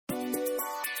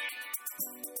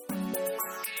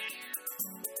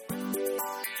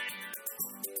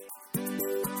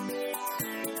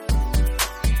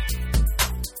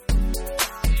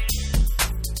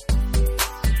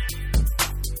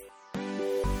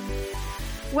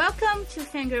Welcome to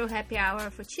Fangirl Happy Hour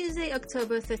for Tuesday,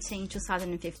 October 13,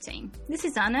 2015. This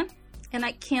is Anna, and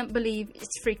I can't believe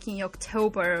it's freaking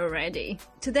October already.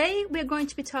 Today, we're going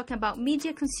to be talking about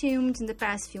media consumed in the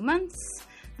past few months.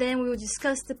 Then we will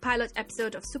discuss the pilot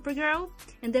episode of Supergirl,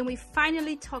 and then we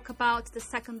finally talk about the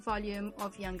second volume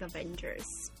of Young Avengers.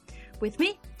 With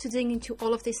me to dig into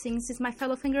all of these things is my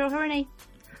fellow fangirl, Renee.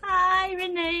 Hi,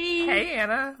 Renee. Hey,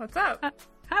 Anna. What's up?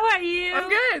 How are you? I'm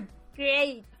good.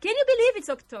 Great. Can you believe it's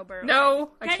October?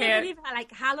 No, I can't. Can you believe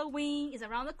Halloween is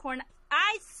around the corner?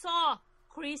 I saw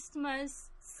Christmas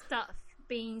stuff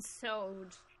being sold.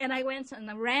 And I went on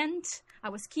a rant. I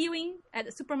was queuing at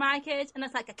the supermarket. And I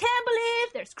was like, I can't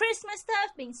believe there's Christmas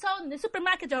stuff being sold in the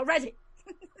supermarket already.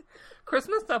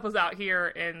 Christmas stuff was out here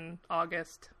in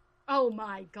August. Oh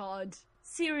my God.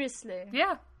 Seriously.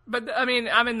 Yeah. But, I mean,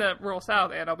 I'm in the rural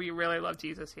South, Anna. We really love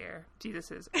Jesus here. Jesus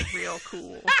is real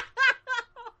cool.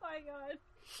 Oh my God.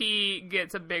 He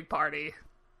gets a big party.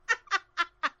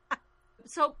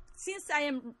 So, since I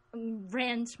am in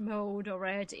rant mode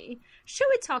already, should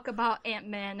we talk about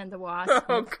Ant-Man and the Wasp?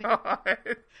 Oh, God.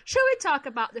 Should we talk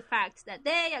about the fact that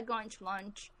they are going to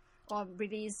launch or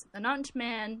release an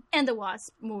Ant-Man and the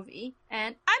Wasp movie?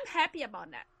 And I'm happy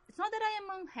about that. It's not that I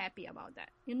am unhappy about that.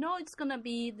 You know it's gonna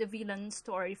be the villain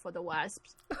story for the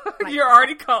Wasps. You're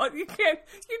already calling. You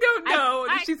don't know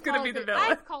that she's gonna be the villain.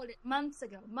 I called it months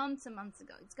and months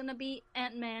ago. It's gonna be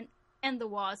Ant-Man and the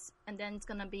Wasp, and then it's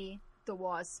gonna be the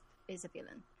Wasp is a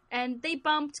villain. And they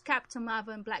bumped Captain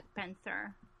Marvel and Black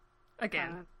Panther.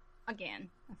 Again, a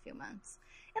few months.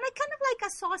 And I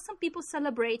saw some people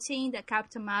celebrating that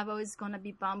Captain Marvel is gonna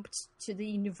be bumped to the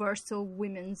Universal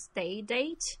Women's Day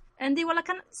date. And they were like,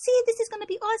 see, this is going to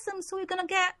be awesome. So we're going to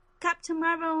get Captain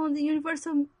Marvel on the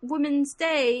Universal Women's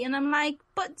Day. And I'm like,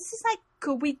 but this is like,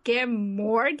 could we get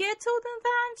more ghetto than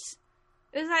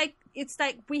that? It's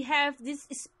like we have this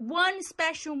one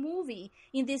special movie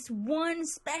in this one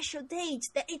special date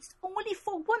that it's only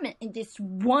for women in this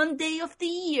one day of the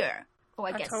year. Oh,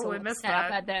 I get totally so missed upset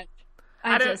about that.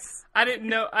 I didn't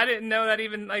know that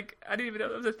even, I didn't even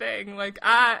know it was a thing. My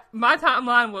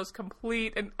timeline was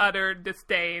complete and utter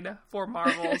disdain for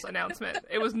Marvel's announcement.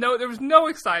 There was no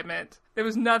excitement. There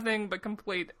was nothing but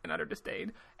complete and utter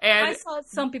disdain. And I saw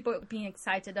some people being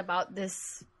excited about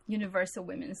this Universal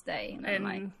Women's Day.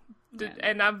 And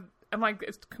I'm like,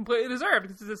 it's completely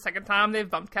deserved. This is the second time they've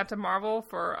bumped Captain Marvel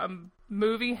for a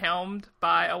movie helmed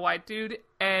by a white dude.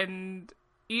 And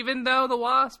even though the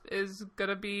Wasp is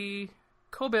gonna be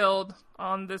co-build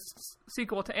on this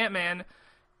sequel to Ant-Man,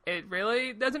 it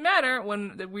really doesn't matter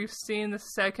when we've seen the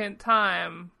second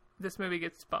time this movie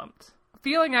gets bumped. The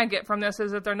feeling I get from this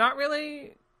is that they're not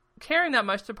really caring that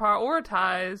much to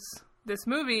prioritize this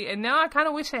movie, and now I kind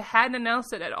of wish they hadn't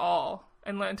announced it at all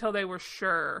until they were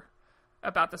sure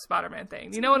about the Spider-Man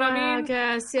thing. You know what I mean? I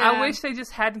guess, yeah. I wish they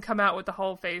just hadn't come out with the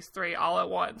whole Phase 3 all at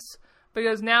once,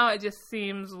 because now it just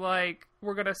seems like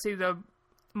we're going to see the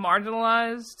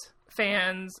marginalized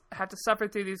fans have to suffer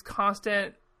through these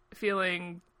constant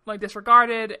feeling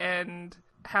disregarded and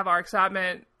have our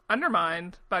excitement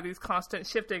undermined by these constant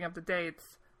shifting of the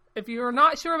dates. If you're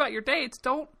not sure about your dates,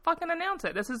 don't fucking announce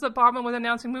it. This is the problem with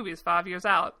announcing movies 5 years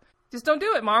out. Just don't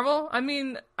do it, Marvel. I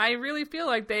mean, I really feel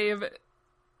like they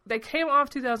came off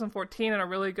 2014 in a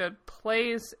really good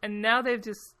place, and now they've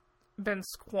just been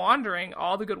squandering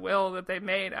all the goodwill that they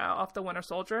made off the Winter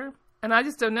Soldier. And I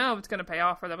just don't know if it's going to pay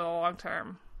off for them in the long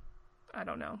term. I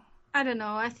don't know.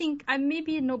 I think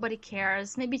maybe nobody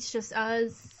cares. Maybe it's just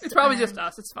us. It's probably just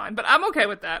us. It's fine. But I'm okay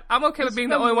with that. I'm okay with being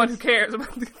the only one who cares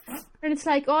about this. And it's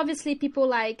like, obviously, people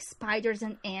like spiders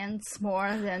and ants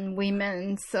more than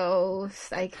women. So it's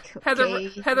like, okay.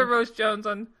 Heather Rose Jones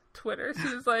on Twitter,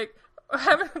 she's like,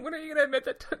 when are you going to admit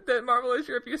that Marvel is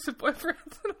your abusive boyfriend?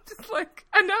 And I'm just like,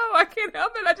 I know. I can't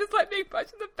help it. I just like being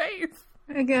punched in the face.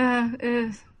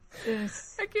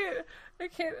 I can't.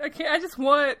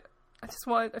 I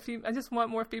just want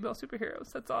more female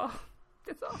superheroes. That's all.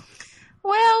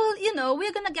 Well,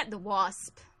 we're gonna get the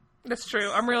Wasp. That's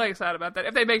true. I'm really excited about that.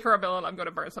 If they make her a villain, I'm going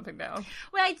to burn something down.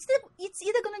 Well, it's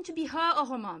either going to be her or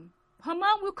her mom. Her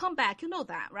mom will come back. You know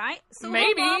that, right? So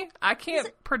maybe. I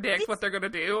can't predict what they're going to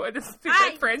do. It's a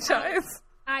big franchise.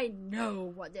 I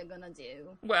know what they're going to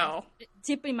do. Well.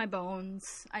 Deep in my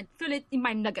bones. I feel it in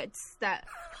my nuggets that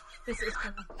this is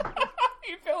going to happen.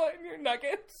 You feel it in your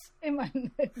nuggets? In my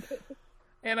nuggets.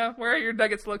 Anna, where are your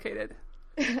nuggets located?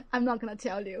 I'm not going to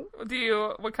tell you.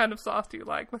 What kind of sauce do you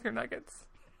like with your nuggets?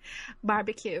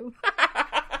 Barbecue.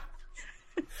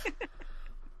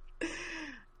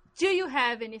 Do you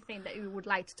have anything that you would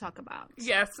like to talk about?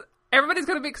 Yes. Everybody's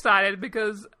going to be excited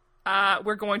because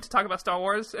we're going to talk about Star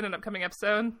Wars in an upcoming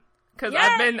episode. Because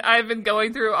I've been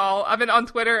going through I've been on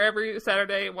Twitter every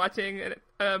Saturday watching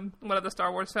one of the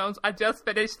Star Wars films. I just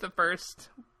finished the first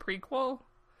prequel.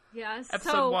 Yes.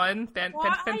 Episode 1,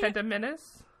 Phantom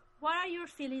Menace. What are your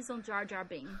feelings on Jar Jar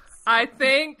Binks? I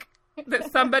think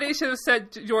that somebody should have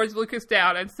set George Lucas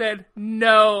down and said,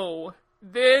 no,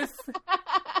 this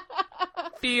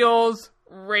feels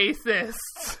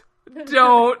racist.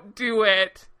 Don't do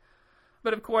it.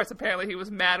 But of course, apparently he was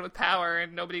mad with power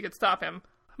and nobody could stop him.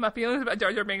 My feelings about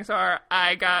Jar Jar Binks are,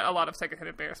 I got a lot of secondhand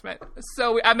embarrassment.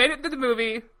 So I made it to the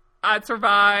movie. I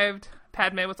survived.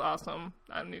 Padme was awesome.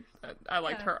 I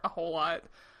liked her a whole lot.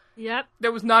 Yep.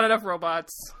 There was not enough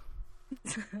robots.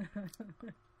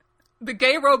 The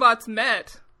gay robots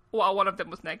met while one of them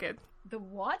was naked. The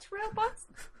what robots?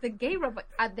 The gay robots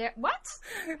are there? What?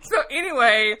 So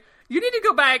anyway, you need to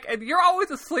go back, and you're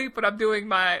always asleep when I'm doing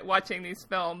my watching these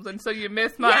films, and so you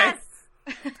miss my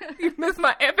you miss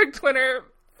my epic Twitter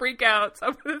freakouts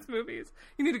over these movies.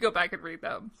 You need to go back and read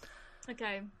them.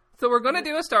 Okay. So we're going to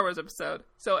do a Star Wars episode.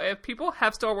 So if people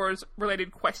have Star Wars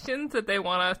related questions that they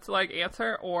want us to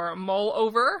answer or mull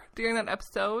over during that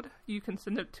episode, you can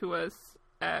send it to us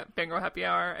at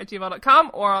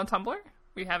fangirlhappyhour@gmail.com or on Tumblr.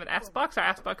 We have an Ask Box. Our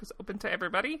Ask Box is open to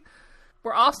everybody.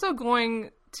 We're also going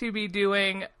to be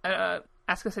doing an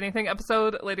Ask Us Anything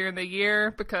episode later in the year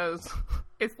because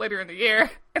it's later in the year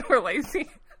and we're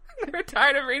lazy. We're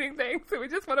tired of reading things, so we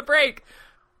just want a break.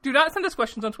 Do not send us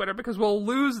questions on Twitter because we'll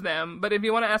lose them. But if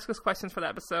you want to ask us questions for the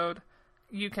episode,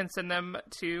 you can send them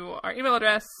to our email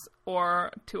address or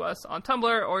to us on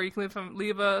Tumblr, or you can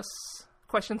leave us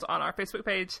questions on our Facebook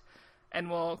page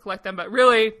and we'll collect them. But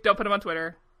really, don't put them on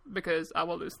Twitter because I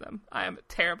will lose them. I am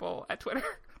terrible at Twitter.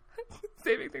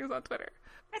 Saving things on Twitter.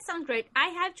 That sounds great. I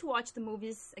have to watch the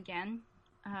movies again,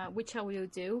 which I will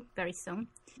do very soon.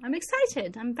 I'm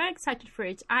excited. I'm very excited for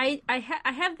it. I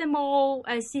have them all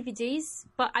as DVDs,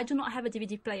 but I do not have a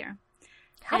DVD player.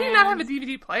 How do you not have a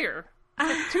DVD player?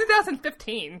 It's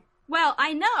 2015. Well,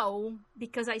 I know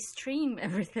because I stream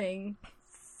everything.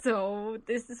 So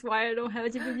this is why I don't have a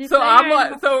DVD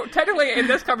player. So technically in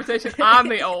this conversation, I'm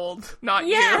the old, not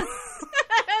you.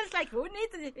 I was like, who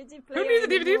needs a DVD player? Who needs a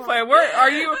DVD player? Where are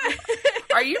you?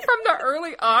 Are you from the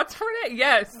early aughts for it?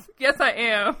 Yes, I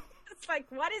am. It's like,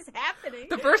 what is happening?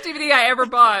 The first DVD I ever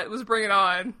bought was Bring It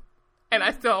On, and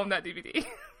I still own that DVD.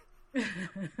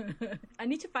 I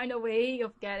need to find a way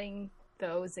of getting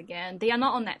those again. They are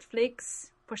not on Netflix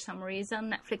for some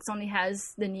reason. Netflix only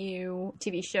has the new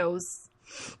TV shows.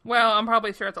 Well, I'm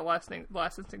probably sure it's a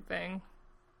licensing thing.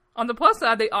 On the plus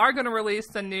side, they are going to release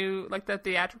the new, the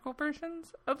theatrical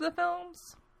versions of the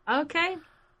films. Okay.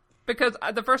 Because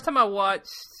the first time I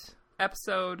watched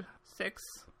episode 6,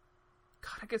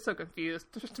 God, I get so confused.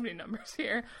 There's too many numbers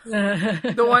here.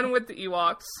 The one with the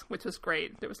Ewoks, which was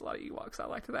great. There was a lot of Ewoks. I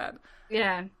liked that.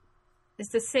 Yeah. It's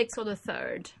the 6th or the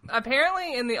 3rd.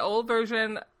 Apparently, in the old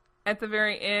version, at the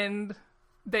very end,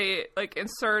 they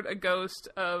insert a ghost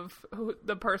of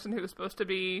the person who was supposed to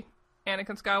be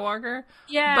Anakin Skywalker.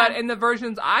 Yeah. But in the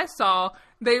versions I saw,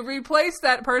 they replaced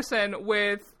that person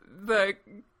with the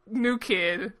new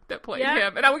kid that played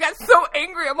him. And I got so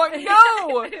angry. I'm like,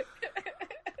 no!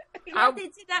 They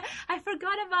did that. I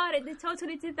forgot about it. They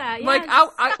totally did that. Yes.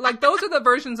 I those are the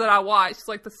versions that I watched.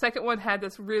 The second one had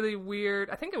this really weird,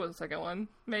 I think it was the second one.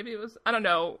 Maybe it was, I don't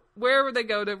know. Where would they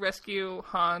go to rescue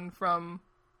Han from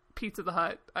Pizza the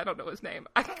Hut? I don't know his name.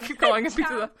 I keep calling him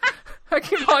Pizza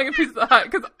the Hut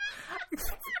because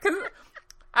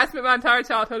I spent my entire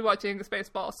childhood watching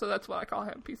Spaceballs, so that's why I call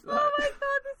him Pizza the Hut. Oh my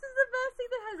god, this is the best thing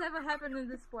that has ever happened in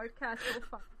this podcast so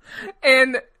far.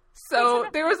 And so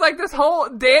there was this whole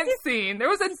dance scene. There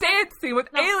was a dance scene with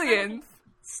aliens.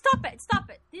 Stop it.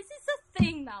 This is a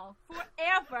thing now.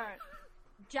 Forever.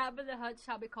 Jabba the Hutt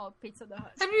shall be called Pizza the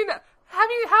Hut. How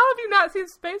have you not seen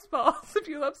Spaceballs if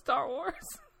you love Star Wars?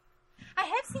 I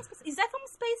have seen. Is that from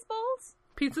Spaceballs?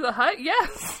 Pizza the Hut?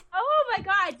 Yes. Oh my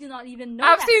god, I do not even know.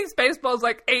 I've seen Spaceballs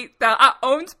 8,000. I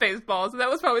own Spaceballs, and that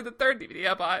was probably the 3rd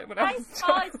DVD I bought when I was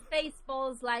saw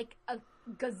Spaceballs a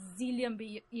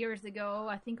gazillion years ago.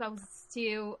 I think I was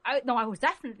I was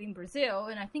definitely in Brazil,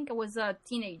 and I think I was a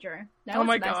teenager. Oh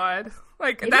my god.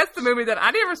 That's the movie that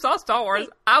I never saw Star Wars.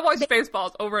 I watched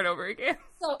Spaceballs over and over again.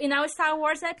 So in our Star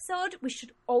Wars episode, we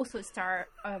should also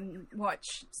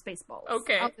watch Spaceballs.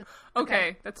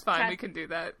 Okay, that's fine. We can do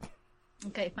that.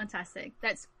 Okay, fantastic.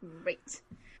 That's great.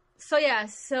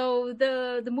 So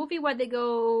the movie where they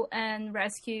go and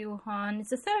rescue Han is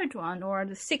the 3rd one or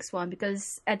the 6th one,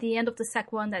 because at the end of the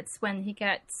 2nd one, that's when he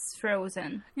gets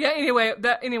frozen. Yeah. Anyway,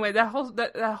 that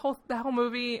whole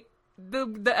movie,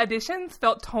 the additions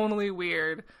felt totally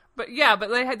weird. But yeah,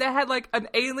 they had an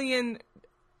alien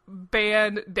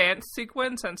band dance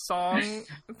sequence and song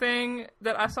thing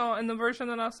that I saw in the version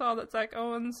that I saw that Zach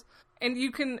owns. And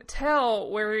you can tell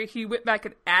where he went back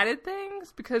and added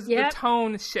things because the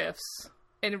tone shifts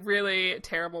in really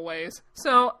terrible ways.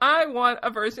 So I want a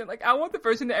version, like I want the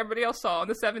version that everybody else saw in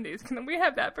the 70s. Can we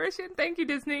have that version? Thank you,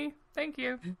 Disney. Thank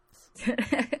you.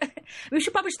 We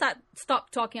should probably stop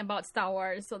talking about Star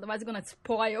Wars, so otherwise it's going to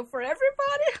spoil for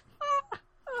everybody.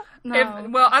 No.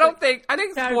 I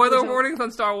think spoiler warnings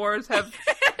on Star Wars have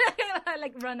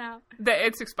like run out.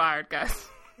 It's expired, guys.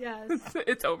 Yes.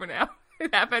 It's over now.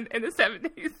 It happened in the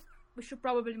 70s. We should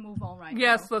probably move on right now.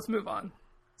 Yes, let's move on.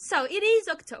 So it is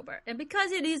October, and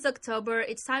because it is October,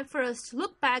 it's time for us to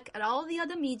look back at all the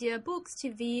other media, books,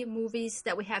 TV, movies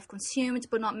that we have consumed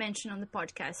but not mentioned on the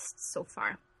podcast so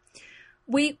far.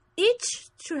 We each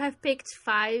should have picked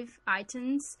 5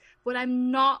 items, but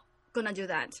I'm not going to do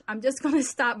that. I'm just going to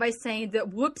start by saying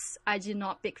that, whoops, I did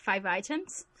not pick 5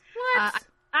 items. What?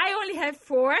 I only have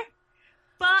 4,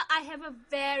 but I have a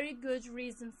very good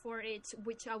reason for it,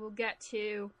 which I will get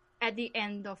to at the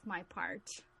end of my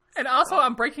part. And also,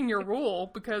 I'm breaking your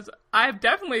rule because I've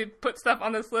definitely put stuff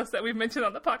on this list that we've mentioned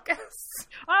on the podcast.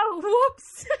 Oh,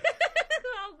 whoops.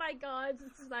 Oh my god.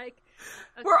 This is like...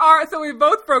 So we've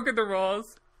both broken the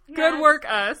rules. Yes. Good work,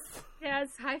 us. Yes,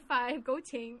 high five. Go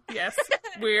team. Yes,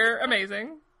 we're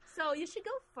amazing. So you should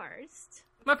go first.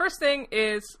 My first thing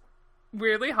is,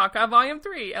 weirdly, Hawkeye Volume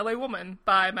 3, LA Woman,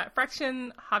 by Matt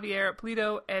Fraction, Javier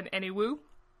Pulido, and Annie Wu.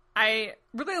 I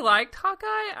really liked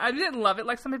Hawkeye. I didn't love it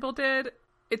like some people did.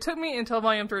 It took me until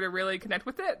Volume 3 to really connect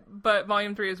with it, but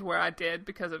Volume 3 is where I did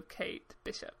because of Kate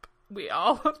Bishop. We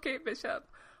all love Kate Bishop.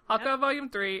 Hawkeye Volume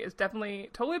 3 is definitely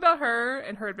totally about her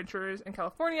and her adventures in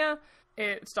California.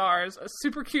 It stars a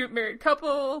super cute married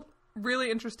couple,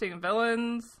 really interesting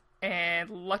villains, and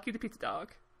Lucky the Pizza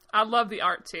Dog. I love the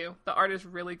art, too. The art is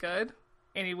really good.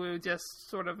 Annie Wu just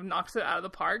sort of knocks it out of the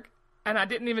park. And I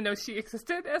didn't even know she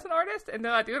existed as an artist, and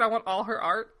now I do, and I want all her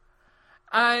art.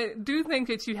 I do think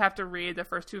that you have to read the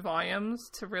first 2 volumes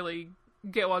to really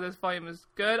get why this volume is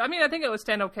good. I mean, I think it would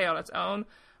stand okay on its own,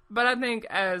 but I think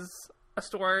as a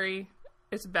story,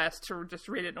 it's best to just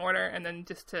read it in order and then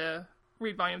just to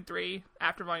read Volume 3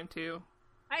 after Volume 2.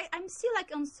 I'm still like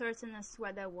uncertain as to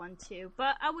whether I want to,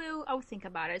 but I'll think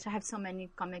about it. I have so many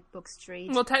comic books to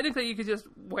read. Well, technically you could just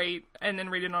wait and then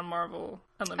read it on Marvel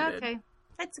Unlimited. Okay,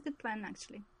 that's a good plan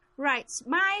actually. Right,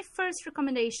 my first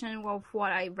recommendation of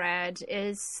what I read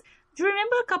is, do you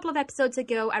remember a couple of episodes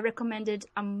ago I recommended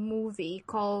a movie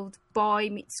called Boy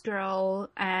Meets Girl,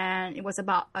 and it was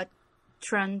about a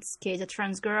trans kid, a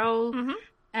trans girl. Mm-hmm.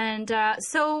 And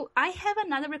so I have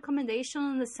another recommendation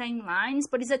on the same lines,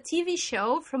 but it's a TV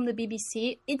show from the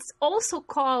BBC. It's also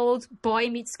called Boy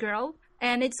Meets Girl,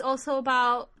 and it's also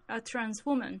about a trans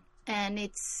woman. And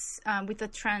it's with a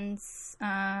trans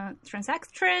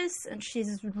actress, and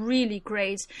she's really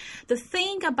great. The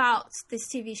thing about this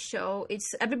TV show,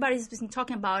 everybody's been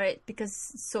talking about it because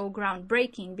it's so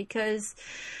groundbreaking.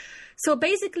 So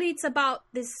basically, it's about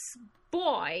this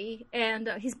boy, and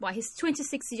he's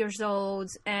 26 years old,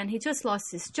 and he just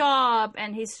lost his job,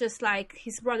 and he's just like,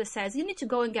 his brother says, you need to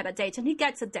go and get a date, and he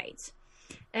gets a date.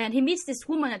 And he meets this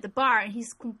woman at the bar, and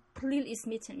he's completely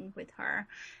smitten with her.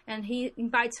 And he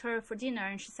invites her for dinner,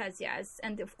 and she says yes.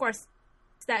 And of course,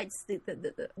 that's the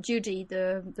Judy,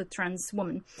 the trans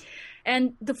woman.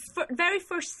 And the very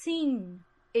first scene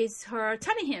is her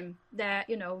telling him that,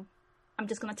 I'm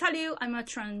just going to tell you, I'm a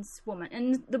trans woman.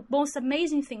 And the most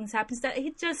amazing things happens that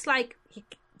he just he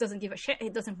doesn't give a shit. He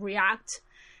doesn't react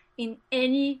in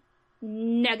any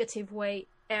negative way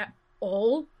at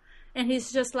all. And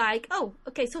he's just like, oh,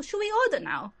 okay, so should we order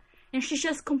now? And she's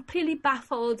just completely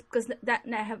baffled because that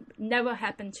never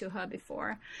happened to her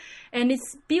before. And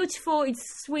it's beautiful,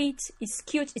 it's sweet, it's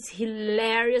cute, it's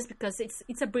hilarious because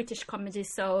it's a British comedy.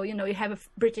 So, you have a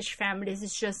British families.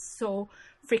 It's just so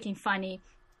freaking funny.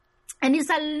 And it's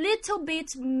a little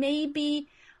bit maybe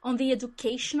on the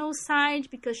educational side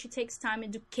because she takes time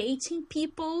educating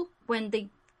people when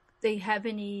they have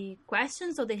any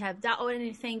questions or they have doubt or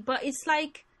anything. But it's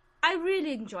like, I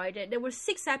really enjoyed it. There were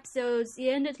 6 episodes. It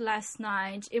ended last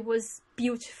night. It was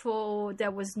beautiful.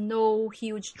 There was no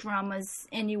huge dramas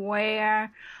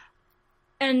anywhere.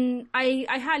 And I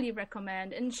highly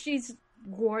recommend. And she's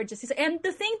gorgeous. And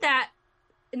the thing that,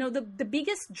 the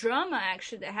biggest drama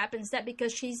actually that happens is that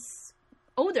because she's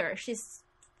older. She's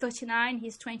 39.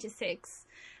 He's 26.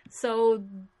 So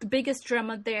the biggest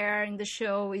drama there in the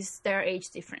show is their age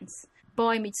difference.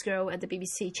 Boy Meets Girl at the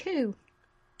BBC too.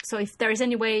 So if there is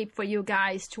any way for you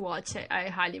guys to watch it, I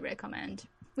highly recommend.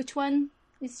 Which one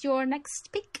is your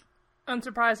next pick?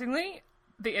 Unsurprisingly,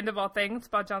 The End of All Things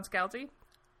by John Scalzi.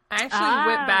 I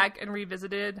actually went back and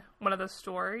revisited one of the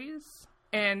stories,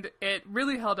 and it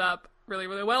really held up really,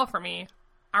 really well for me.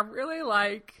 I really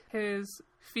like his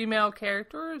female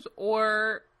characters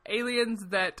or aliens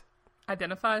that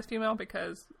identify as female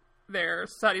because their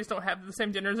societies don't have the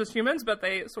same genders as humans, but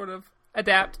they sort of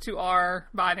adapt to our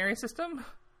binary system.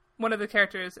 One of the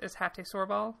characters is Hafte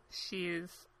Sorval. She's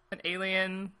an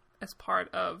alien as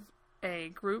part of a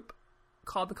group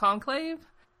called the Conclave.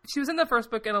 She was in the first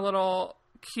book in a little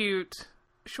cute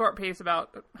short piece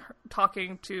about her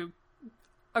talking to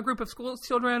a group of school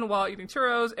children while eating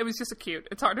churros. It was just cute.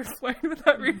 It's hard to explain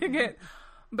without reading it.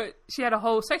 But she had a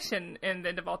whole section in The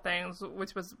End of All Things,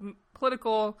 which was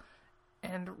political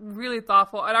and really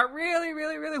thoughtful. And I really,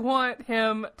 really, really want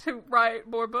him to write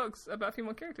more books about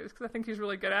female characters because I think he's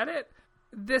really good at it.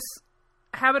 This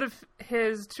habit of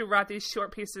his to write these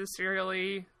short pieces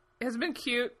serially has been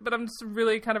cute, but I'm just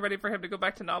really kind of ready for him to go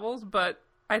back to novels. But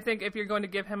I think if you're going to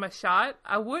give him a shot,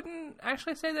 I wouldn't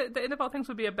actually say that The End of All Things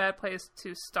would be a bad place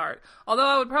to start. Although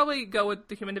I would probably go with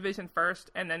The Human Division first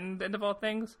and then The End of All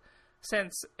Things,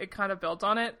 since it kind of builds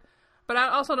on it. But I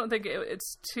also don't think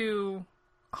it's too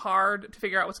hard to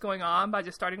figure out what's going on by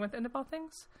just starting with The End of All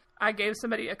Things. I gave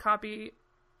somebody a copy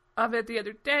of it the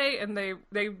other day, and they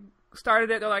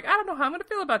started it. They're like, I don't know how I'm going to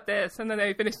feel about this. And then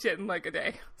they finished it in like a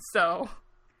day. So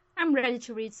I'm ready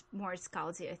to read more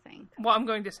Scalzi, I think. Well, I'm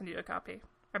going to send you a copy.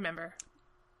 Remember.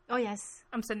 Oh, yes.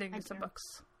 I'm sending you some books.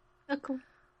 Oh, cool.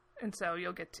 And so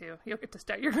you'll get to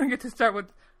start. You're going to get to start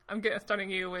with, starting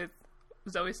you with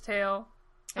Zoe's Tale.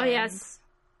 Oh, yes.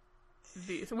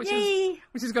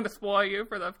 Which is going to spoil you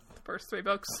for the first 3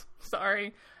 books.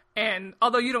 Sorry. And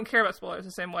although you don't care about spoilers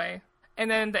the same way.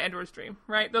 And then The Endor's Dream,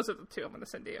 right? Those are the 2 I'm going to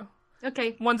send you.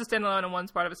 Okay. One's a standalone and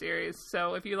one's part of a series.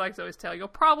 So if you like Zoe's Tale, you'll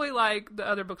probably like the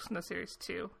other books in the series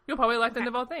too. You'll probably like The End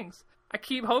of All Things. I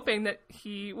keep hoping that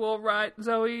he will write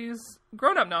Zoe's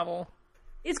grown-up novel.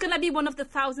 It's going to be one of the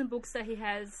 1,000 books that he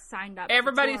has signed up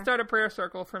Everybody for. Start a prayer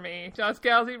circle for me. John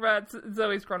Scalzi writes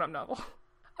Zoe's grown-up novel.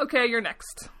 Okay, you're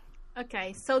next.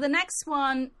 Okay, so the next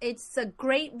one, it's a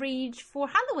great read for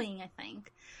Halloween, I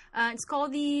think. It's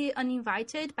called The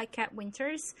Uninvited by Kat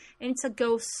Winters, and it's a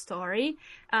ghost story.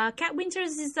 Kat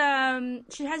Winters is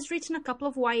she has written a couple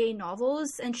of YA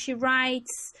novels, and she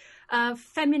writes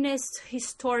feminist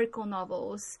historical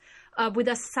novels with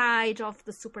a side of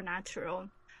the supernatural.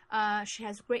 She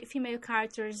has great female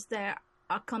characters that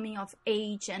are coming of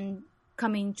age and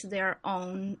coming to their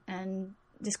own and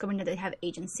discovering that they have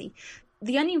agency.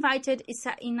 The Uninvited is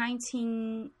set in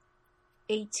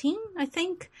 1918, I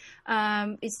think.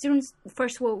 It's during the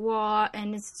First World War,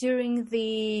 and it's during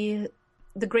the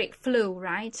Great Flu,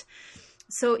 right?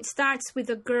 So it starts with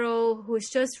a girl who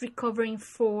is just recovering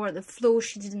for the flu.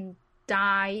 She didn't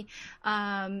die,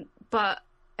 but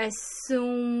as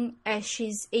soon as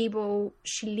she's able,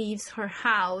 she leaves her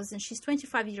house, and she's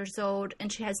 25 years old,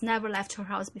 and she has never left her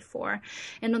house before.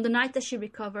 And on the night that she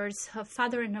recovers, her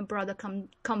father and her brother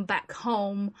come back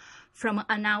home from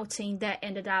an outing that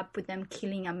ended up with them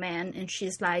killing a man, and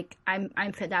she's like, I'm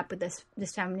fed up with this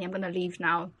family. I'm gonna leave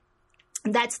now.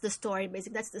 And that's the story,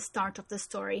 basically. That's the start of the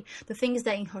story. The thing is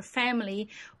that in her family,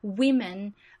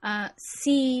 women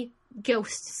see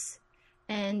ghosts.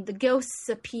 And the ghosts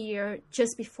appear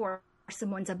just before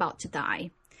someone's about to die.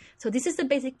 So this is the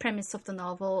basic premise of the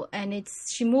novel. And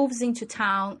she moves into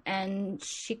town, and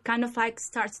she kind of like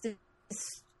starts this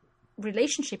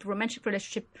romantic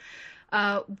relationship,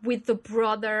 with the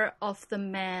brother of the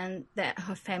man that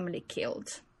her family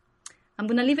killed. I'm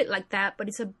going to leave it like that, but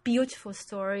it's a beautiful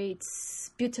story.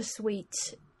 It's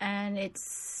bittersweet, and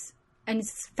it's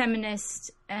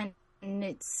feminist, and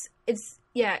it's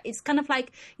kind of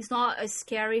like, it's not a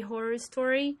scary horror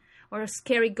story or a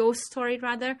scary ghost story,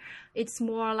 rather. It's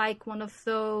more like one of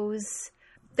those,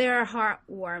 they're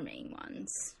heartwarming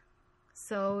ones.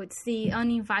 So it's The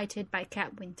Uninvited by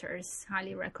Kat Winters.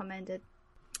 Highly recommended.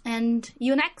 And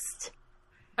you next.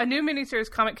 A new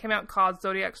miniseries comic came out called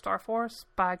Zodiac Star Force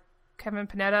by Kevin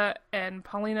Panetta and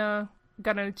Paulina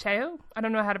Ganuccio. I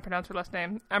don't know how to pronounce her last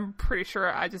name. I'm pretty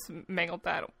sure I just mangled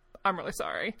that. I'm really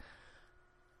sorry.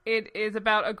 It is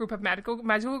about a group of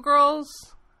magical girls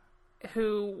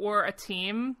who were a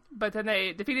team, but then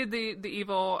they defeated the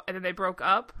evil, and then they broke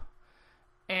up.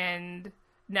 And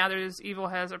now this evil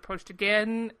has approached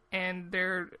again, and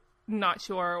they're not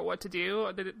sure what to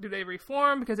do. Do they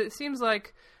reform? Because it seems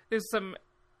like there's some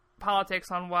politics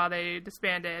on why they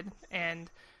disbanded. And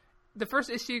the first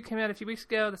issue came out a few weeks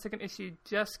ago. The second issue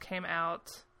just came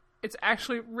out. It's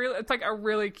actually it's like a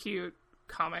really cute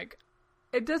comic.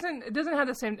 It doesn't have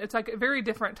the same, it's like very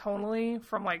different tonally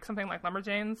from like something like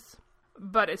Lumberjanes,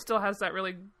 but it still has that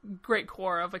really great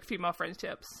core of like female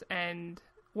friendships and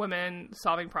women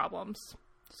solving problems.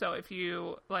 So if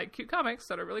you like cute comics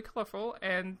that are really colorful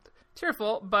and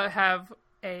cheerful, but have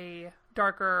a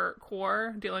darker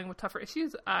core dealing with tougher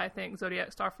issues, I think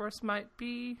Zodiac Star Force might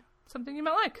be something you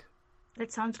might like.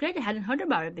 That sounds great. I hadn't heard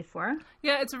about it before.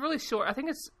 Yeah, it's a really short. I think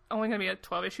it's only going to be at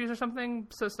 12 issues or something,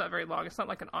 so it's not very long. It's not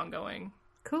like an ongoing.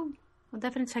 Cool. I'll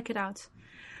definitely check it out.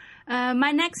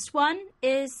 My next one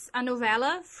is a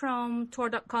novella from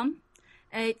Tor.com.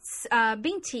 It's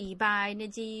Binti by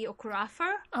Nidhi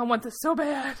Okorafor. I want this so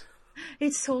bad.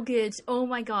 It's so good. Oh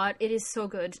my god, it is so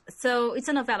good. So it's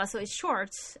a novella, so it's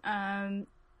short. And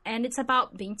it's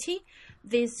about Binti,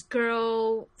 this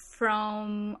girl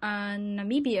from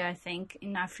Namibia, I think,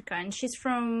 in Africa. And she's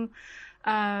from...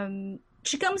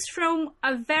 she comes from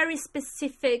a very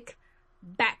specific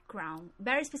background,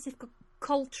 very specific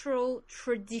cultural,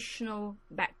 traditional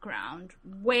background,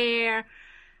 where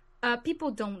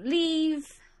people don't leave,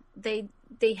 they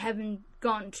haven't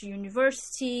gone to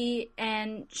university,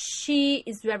 and she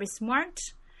is very smart.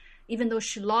 Even though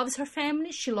she loves her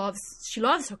family, she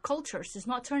loves her culture. She's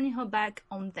not turning her back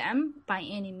on them by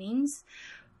any means.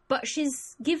 But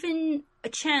she's given a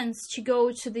chance to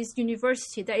go to this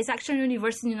university. There is actually a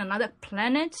university in another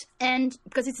planet. And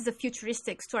because it is a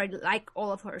futuristic story, like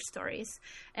all of her stories.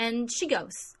 And she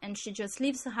goes. And she just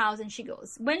leaves the house and she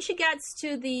goes. When she gets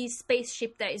to the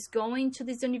spaceship that is going to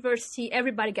this university,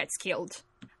 everybody gets killed.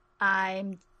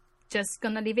 I'm just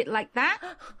going to leave it like that.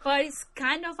 But it's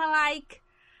kind of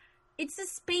it's a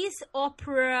space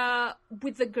opera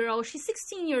with the girl. She's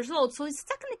 16 years old, so it's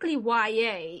technically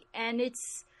YA. And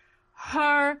it's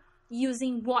her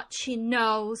using what she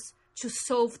knows to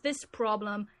solve this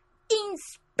problem in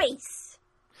space.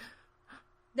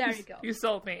 There you go. You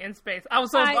sold me in space. I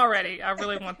was sold already. I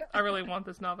really want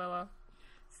this novella.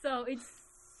 So it's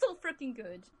so freaking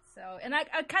good. So, and I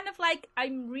kind of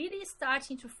I'm really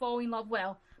starting to fall in love.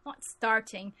 Well, not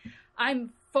starting.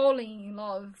 I'm falling in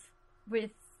love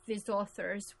with this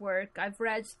author's work.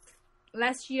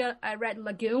 Last year I read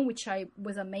Lagoon, which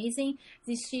was amazing.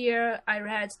 This year I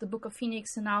read The Book of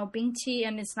Phoenix and now Binti,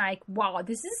 and it's like, wow,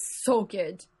 this is so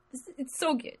good. It's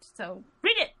so good. So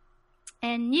read it.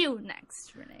 And you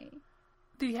next, Renee.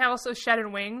 The House of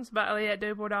Shattered Wings by Aliette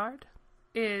de Bodard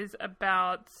is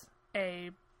about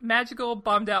a magical,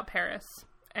 bombed out Paris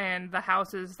and the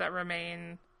houses that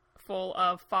remain full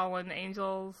of fallen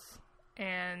angels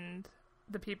and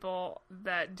the people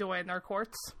that join their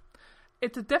courts.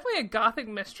 It's definitely a gothic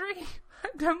mystery. I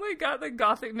definitely got the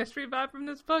gothic mystery vibe from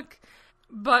this book.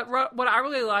 But what I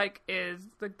really like is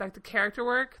the character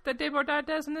work that de Bodard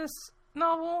does in this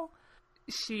novel.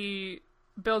 She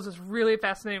builds this really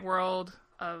fascinating world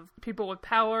of people with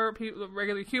power,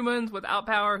 regular humans without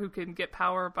power who can get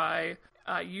power by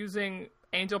using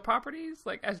angel properties,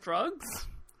 as drugs.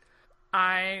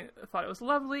 I thought it was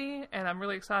lovely, and I'm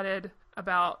really excited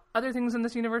about other things in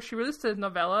this universe. She released a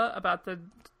novella about the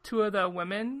two of the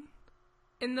women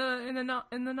in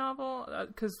the novel,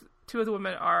 because two of the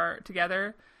women are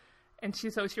together, and she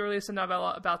released a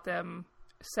novella about them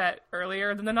set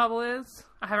earlier than the novel is.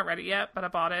 I haven't read it yet, but I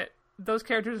bought it. Those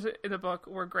characters in the book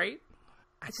were great.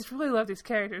 I just really love these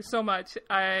characters so much.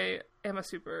 I am a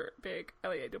super big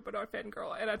Aliette de Bodard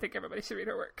fangirl, and I think everybody should read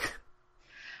her work.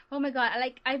 Oh my god,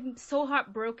 I'm so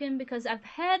heartbroken because I've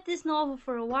had this novel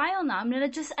for a while now. I mean,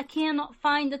 I cannot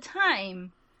find the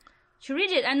time to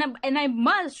read it, and I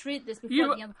must read this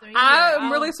before the end of the year. I'm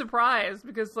really surprised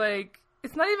because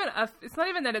it's not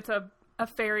even that it's a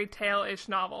fairy tale-ish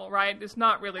novel, right? It's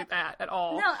not really that at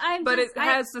all. No, but it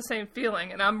has the same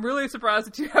feeling, and I'm really surprised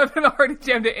that you haven't already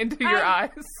jammed it into your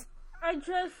eyes.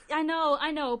 I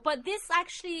know, but this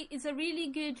actually is a really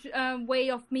good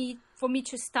way for me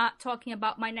to start talking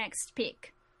about my next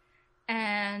pick.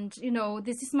 And,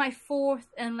 this is my fourth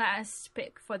and last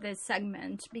pick for this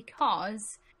segment because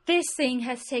this thing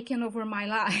has taken over my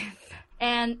life.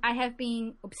 And I have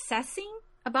been obsessing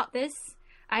about this.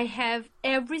 I have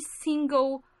every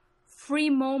single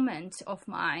free moment of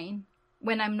mine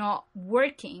when I'm not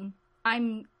working,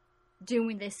 I'm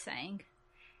doing this thing.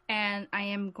 And I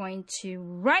am going to,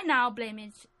 right now, blame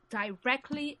it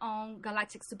directly on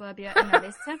Galactic Suburbia and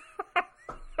Alyssa.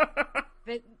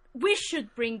 But we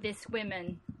should bring these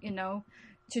women,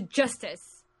 to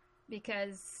justice.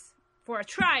 For a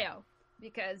trial.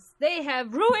 Because they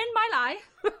have ruined my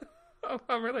life. Oh,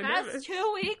 I'm really nervous. Past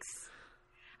 2 weeks.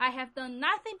 I have done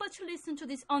nothing but to listen to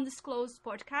this undisclosed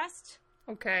podcast.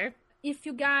 Okay. If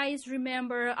you guys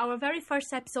remember our very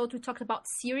first episode, we talked about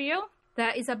Serial.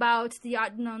 That is about the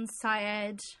Adnan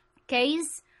Syed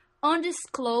case.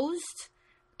 Undisclosed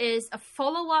is a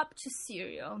follow-up to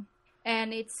Serial.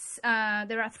 And it's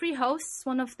there are 3 hosts.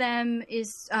 One of them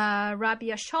is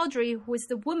Rabia Chaudhry, who is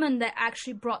the woman that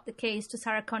actually brought the case to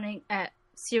Sarah Koenig at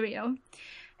Serial.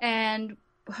 And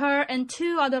her and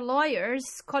 2 other lawyers,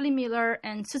 Colin Miller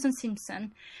and Susan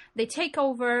Simpson, they take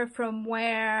over from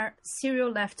where Serial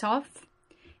left off,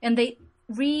 and they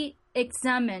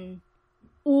re-examine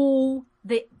all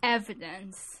the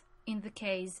evidence in the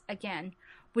case again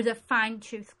with a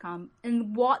fine-tooth comb.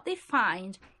 And what they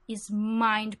find is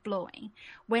mind-blowing.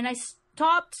 When I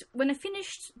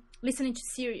finished listening to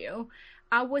Serial,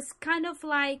 I was kind of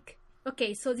like,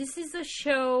 okay, so this is a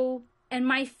show, and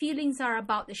my feelings are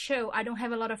about the show. I don't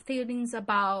have a lot of feelings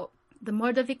about the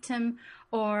murder victim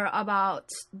or about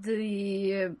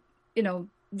the,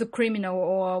 the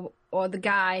criminal or the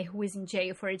guy who is in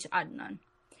jail for H. Adnan.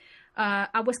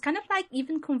 I was kind of like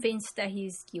even convinced that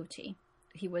he's guilty.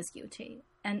 He was guilty.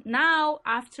 And now,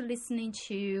 after listening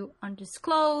to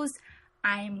Undisclosed,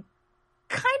 I'm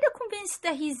kind of convinced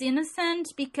that he's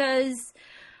innocent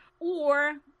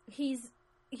or he's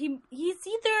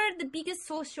either the biggest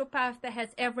sociopath that has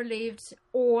ever lived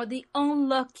or the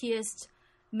unluckiest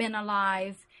man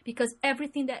alive, because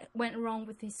everything that went wrong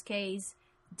with his case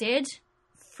did,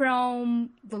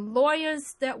 from the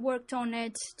lawyers that worked on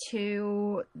it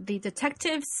to the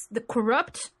detectives, the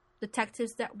corrupt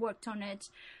detectives that worked on it,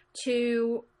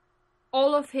 to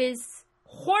all of his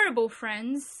horrible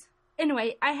friends.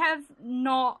 Anyway, I have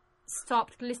not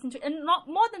stopped listening to, and not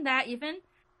more than that even,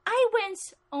 I went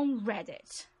on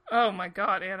Reddit. Oh my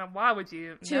God, Anna, why would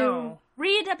you? To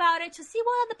read about it, to see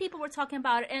what other people were talking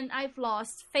about it, and I've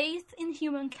lost faith in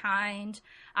humankind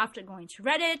after going to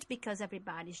Reddit, because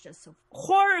everybody's just so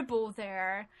horrible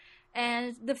there.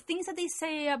 And the things that they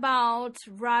say about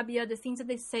Rabia, the things that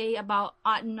they say about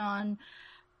Adnan,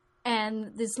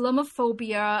 and this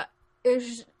Islamophobia,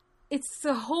 it's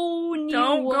a whole new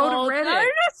Don't world. Go to Reddit.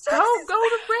 Don't go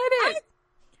to Reddit.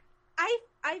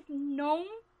 I've known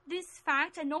this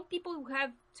fact. I know people who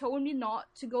have told me not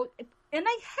to go, and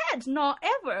I had not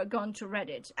ever gone to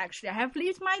Reddit. Actually, I have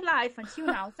lived my life until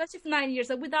now, 39 years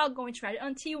without going to Reddit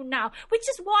until now, which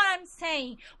is what I'm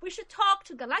saying. We should talk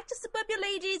to Galactic Suburbia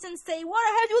ladies and say,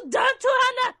 what have you done to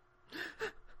Hannah?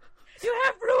 You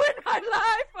have ruined my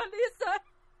life, Alyssa.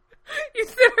 You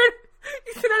sent her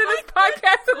to this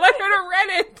podcast and led her to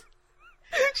Reddit.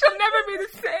 She'll never be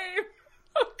the same.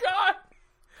 Oh, God.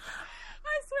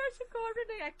 I swear to God,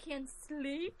 Renee, I can't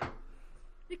sleep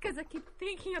because I keep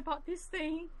thinking about this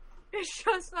thing. It's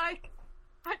just like,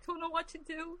 I don't know what to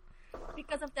do.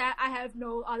 Because of that, I have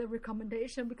no other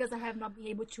recommendation, because I have not been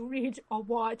able to read or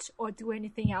watch or do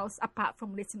anything else apart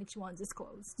from listening to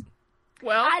Undisclosed.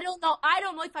 Well, I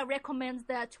don't know if I recommend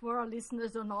that to our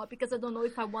listeners or not, because I don't know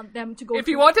if I want them to go. If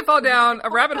you want to fall down a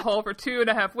rabbit hole for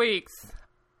 2.5 weeks,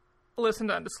 listen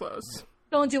to Undisclosed.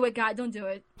 Don't do it, guys. Don't do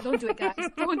it. Don't do it, guys.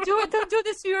 Don't do it. Don't do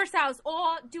this to yourselves.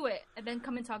 Or do it and then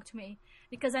come and talk to me,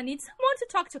 because I need someone to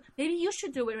talk to. Maybe you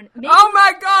should do it. Maybe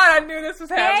my God! I knew this was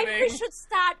happening. Maybe we should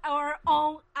start our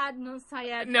own Adnan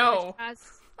Syed. No. podcast.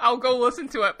 I'll go listen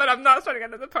to it, but I'm not starting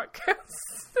another podcast.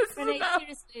 This is Renee, enough.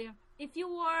 seriously. If you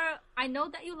were, I know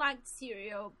that you liked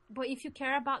Serial, but if you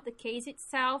care about the case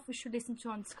itself, we should listen to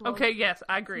Undisclosed. Okay, yes,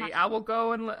 I agree. I will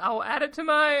go and I will add it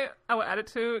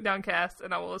to Downcast,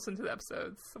 and I will listen to the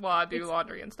episodes while I do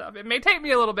laundry and stuff. It may take me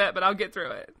a little bit, but I'll get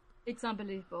through it. It's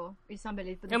unbelievable. It's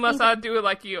unbelievable. Unless I do it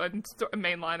like you and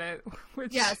mainline it.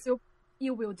 Which... Yeah, so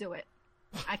you will do it.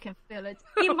 I can feel it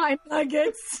in my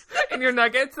nuggets. In your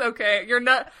nuggets? Okay.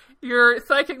 Your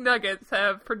psychic nuggets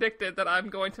have predicted that I'm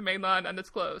going to mainline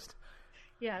Undisclosed.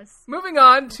 Yes. Moving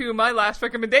on to my last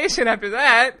recommendation after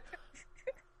that.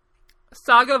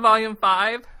 Saga Volume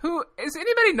 5. Is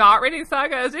anybody not reading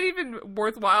Saga? Is it even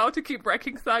worthwhile to keep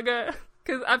wrecking Saga?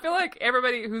 Because I feel like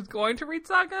everybody who's going to read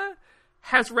Saga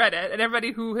has read it, and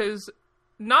everybody who has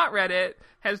not read it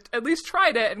has at least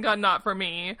tried it and gone, not for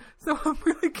me. So I'm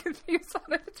really confused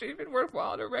on if it's even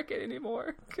worthwhile to wreck it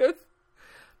anymore, because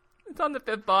it's on the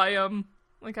 5th volume.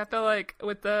 Like, I feel like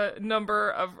with the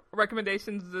number of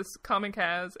recommendations this comic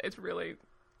has, it's really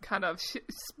kind of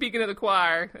speaking to the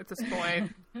choir at this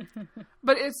point.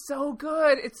 But it's so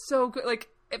good. It's so good. Like,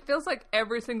 it feels like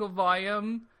every single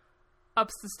volume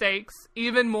ups the stakes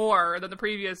even more than the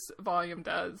previous volume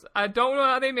does. I don't know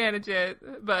how they manage it,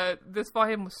 but this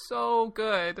volume was so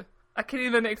good. I can't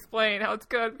even explain how it's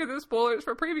good because there's spoilers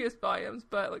for previous volumes,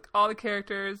 but like all the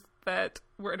characters that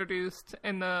were introduced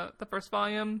in the first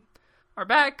volume are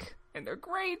back, and they're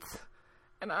great.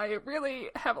 And I really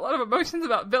have a lot of emotions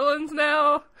about villains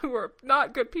now who are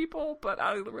not good people, but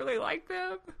I really like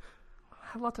them. I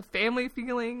have lots of family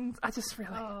feelings. I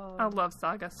love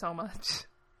Saga so much.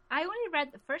 I only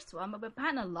read the first one, but my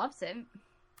partner loves it.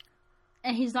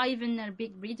 And he's not even a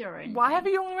big reader or anything. Why have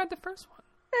you only read the first one?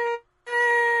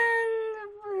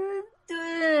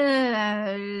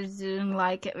 I didn't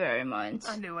like it very much.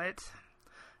 I knew it.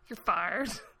 You're fired.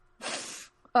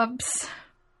 Oops.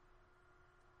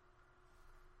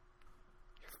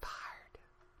 You're fired.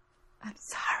 I'm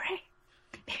sorry.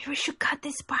 Maybe we should cut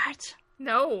this part.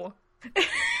 No.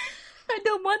 I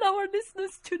don't want our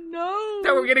listeners to know.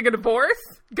 That we're getting a divorce?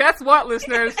 Guess what,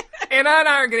 listeners? Anna and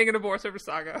I are getting a divorce over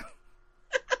Saga.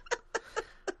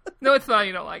 No, it's not.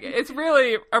 You don't like it. It's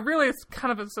really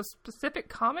kind of a specific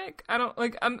comic. I don't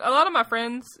like. A lot of my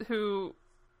friends who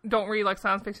don't read like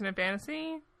science fiction and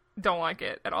fantasy don't like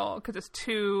it at all because it's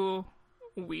too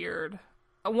weird.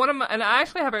 And I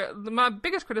actually have my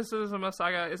biggest criticism of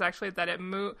Saga is actually that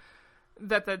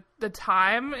that the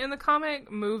time in the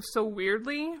comic moves so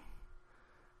weirdly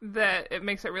that it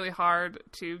makes it really hard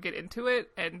to get into it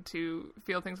and to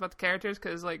feel things about the characters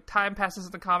because like time passes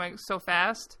in the comic so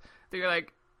fast that you're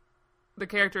like. The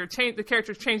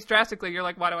characters change drastically. You're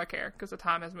like, why do I care? Because the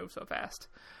time has moved so fast.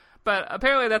 But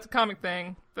apparently that's a comic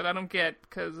thing that I don't get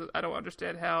because I don't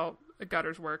understand how the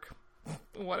gutters work.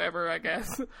 Whatever, I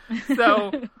guess.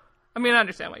 So, I mean, I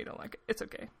understand why you don't like it. It's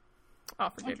okay.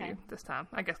 I'll forgive you this time.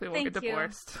 I guess we won't get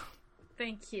divorced.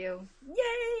 Thank you.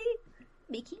 Yay!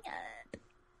 Making up.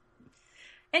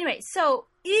 Anyway, so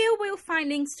you will find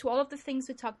links to all of the things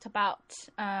we talked about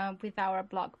with our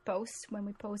blog post when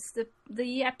we post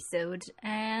the episode.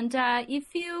 And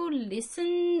if you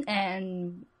listen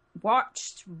and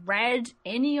watched, read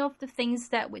any of the things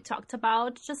that we talked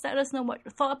about, just let us know what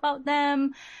you thought about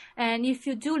them. And if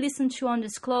you do listen to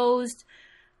Undisclosed,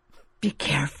 be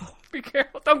careful. Be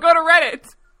careful. Don't go to Reddit.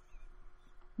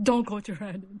 Don't go to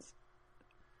Reddit.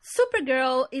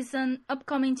 Supergirl is an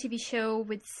upcoming TV show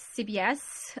with CBS,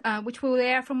 which will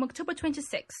air from October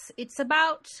 26th. It's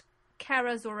about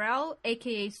Kara Zor-El,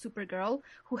 aka Supergirl,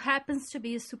 who happens to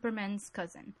be Superman's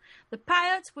cousin. The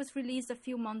pilot was released a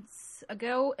few months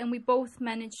ago, and we both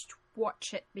managed to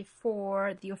watch it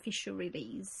before the official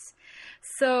release.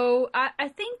 So I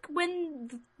think when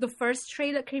the first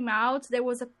trailer came out, there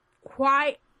was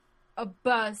quite a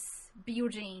buzz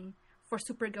building for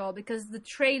Supergirl because the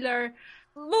trailer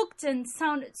looked and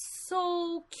sounded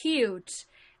so cute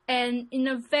and in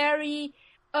a very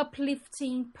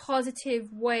uplifting,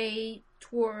 positive way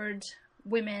toward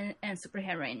women and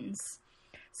superheroines.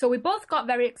 So we both got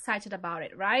very excited about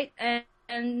it, right?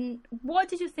 And what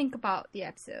did you think about the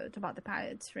episode, about the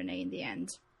pilot, Renee, in the end?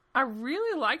 I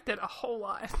really liked it a whole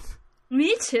lot.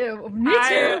 Me too. Me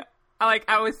too.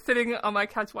 I was sitting on my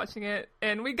couch watching it,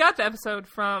 and we got the episode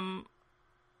from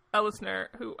a listener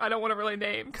who I don't want to really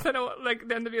name because I don't like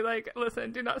them to be like,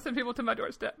 listen, do not send people to my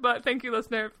doorstep. But thank you,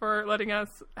 listener, for letting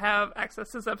us have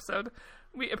access to this episode.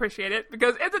 We appreciate it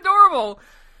because it's adorable.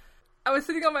 I was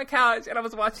sitting on my couch and I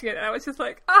was watching it and I was just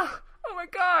like, oh my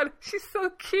God, she's so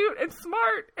cute and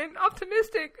smart and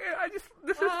optimistic.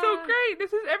 This is so great.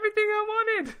 This is everything I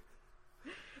wanted.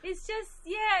 It's just,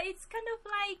 yeah, it's kind of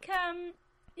like,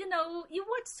 you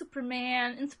watch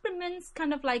Superman, and Superman's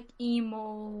kind of like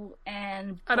emo and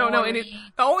boring. I don't know any.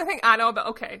 The only thing I know about,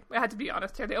 okay, I had to be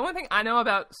honest here. The only thing I know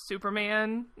about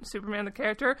Superman the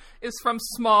character, is from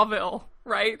Smallville,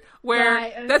 right?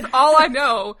 Where that's all I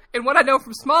know. And what I know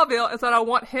from Smallville is that I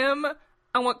want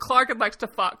Clark and Lex to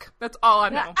fuck. That's all I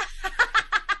know.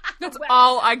 That's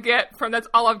all I get from, that's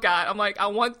all I've got. I'm like, I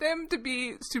want them to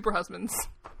be super husbands.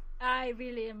 I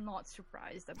really am not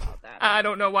surprised about that. I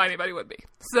don't know why anybody would be.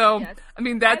 So, yes. I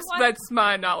mean, that's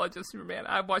my knowledge of Superman.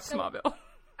 I've watched Smallville.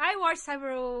 I watched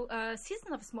several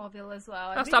seasons of Smallville as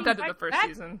well. I stopped after the first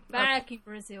season. Back in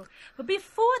Brazil. But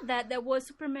before that, there was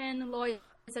Superman and Lois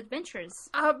Adventures.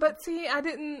 But see, I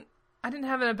didn't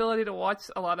have an ability to watch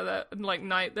a lot of that, like,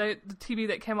 the TV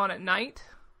that came on at night.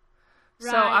 Right.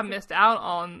 So I missed out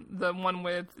on the one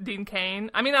with Dean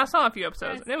Cain. I mean, I saw a few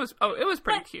episodes, and it was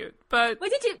pretty cute. But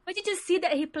did you see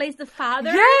that he plays the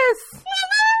father? Yes.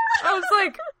 I was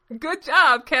like, good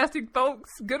job, casting folks.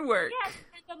 Good work. Yes,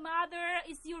 and the mother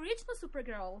is the original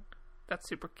Supergirl. That's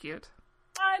super cute.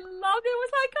 I loved it. It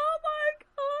was like, oh my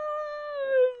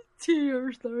God,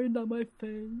 tears staring down my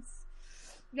face.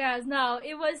 Yes, no,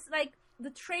 it was like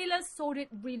the trailer sold it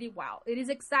really well. It is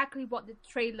exactly what the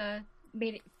trailer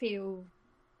made it feel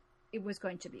it was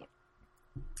going to be.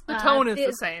 The tone is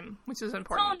the same, which is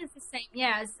important. The tone is the same,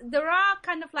 yes. There are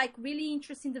kind of like really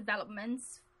interesting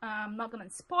developments. I'm not going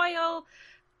to spoil,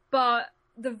 but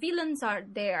the villains are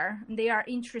there. They are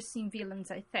interesting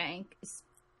villains, I think,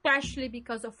 especially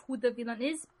because of who the villain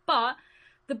is. But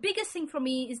the biggest thing for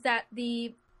me is that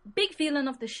the big villain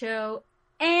of the show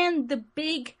and the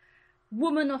big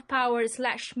woman of power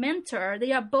 / mentor.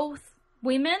 They are both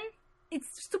women. It's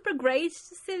super great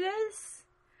to see this.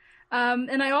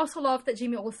 And I also love that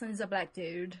Jimmy Olsen is a black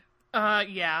dude.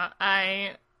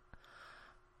 When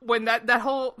that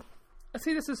whole,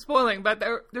 see, this is spoiling, but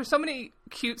there's so many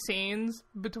cute scenes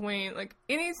between, like,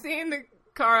 any scene that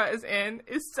Kara is in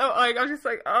is so, like, I was just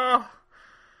like, oh,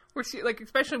 where she, like,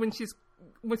 especially when she's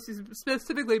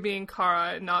specifically being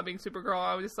Kara and not being Supergirl,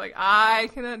 I was just like, I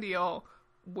cannot deal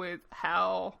with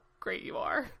how great you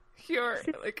are. You're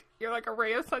like a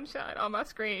ray of sunshine on my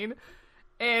screen.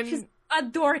 And she's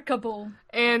adorable.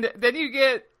 And then you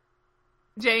get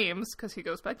James, because he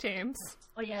goes by James.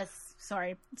 Oh, yes.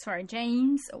 Sorry,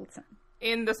 James Olsen.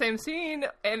 In the same scene,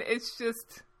 and it's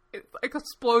like an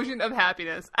explosion of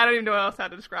happiness. I don't even know how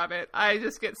to describe it. I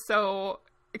just get so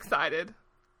excited.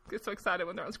 When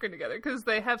they're on screen together, because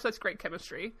they have such great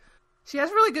chemistry. She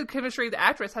has really good chemistry. The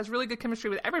actress has really good chemistry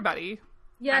with everybody.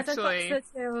 Yes, actually. I thought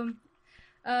so.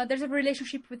 There's a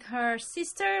relationship with her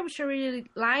sister, which I really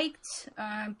liked,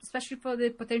 especially for the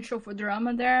potential for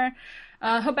drama there.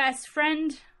 Her best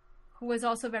friend, who was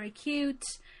also very cute,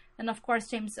 and of course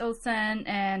James Olsen,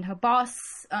 and her boss,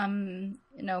 Ellie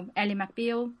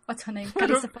McBeal. What's her name?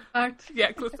 Calista Flockhart.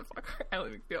 Yeah, Calista Flockhart.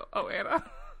 Ellie McBeal. Oh, Anna.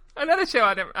 Another show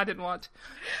I didn't watch.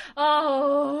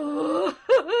 Oh.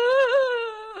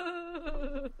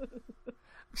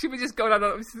 She would just go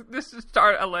down just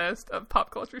start a list of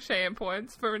pop culture shame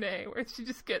points for Renee, where she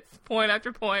just gets point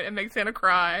after point and makes Anna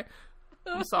cry.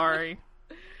 I'm sorry.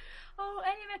 Oh,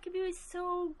 Ellie McBeal is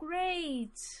so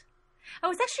great. I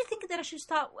was actually thinking that I should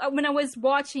start, when I was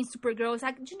watching Supergirl, I was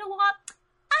like, you know what?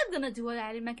 I'm gonna do an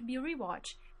Ellie McBeal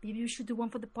rewatch. Maybe we should do one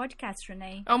for the podcast,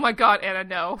 Renee. Oh my god, Anna,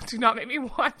 no. Do not make me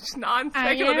watch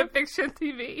non-speculative fiction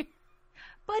TV.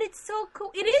 But it's so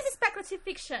cool. It is speculative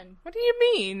fiction. What do you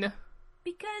mean?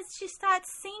 Because she starts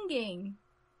singing.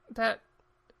 That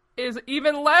is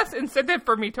even less incentive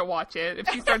for me to watch it if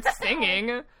she starts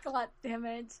singing. God damn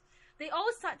it. They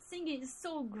all start singing. It's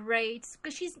so great.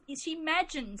 Because she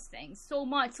imagines things so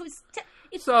much. So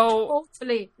it's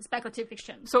totally speculative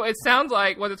fiction. So it sounds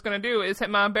like what it's going to do is hit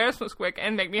my embarrassment squick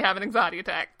and make me have an anxiety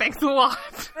attack. Thanks a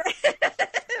lot.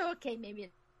 Okay,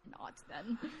 maybe not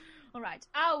then. All right,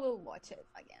 I will watch it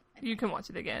again. You can watch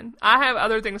it again. I have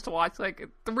other things to watch, like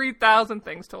 3,000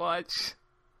 things to watch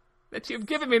that you've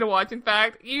given me to watch. In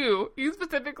fact, you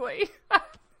specifically. I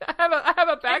have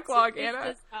a backlog,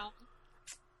 Anna.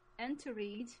 And to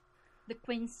read the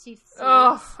Queen's Chief series.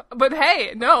 Oh, but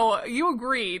hey, no, you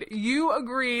agreed. You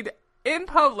agreed in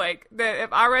public that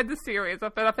if I read the series,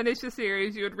 if I finished the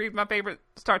series, you would read my favorite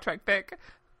Star Trek fic.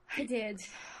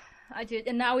 I did,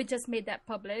 and now we just made that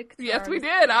public. Yes, we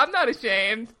did. I'm not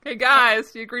ashamed. Hey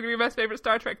guys, you agreed to read my favorite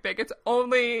Star Trek fic. It's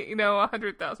only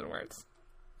 100,000 words.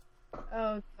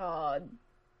 Oh God,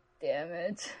 damn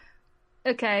it.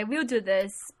 Okay, we'll do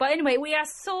this. But anyway, we are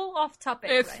so off topic.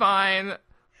 It's fine.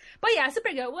 But yeah,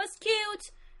 Supergirl was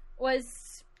cute,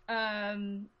 was,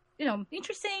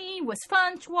 interesting, was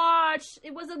fun to watch.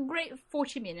 It was a great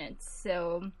 40 minutes,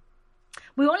 so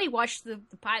we only watched the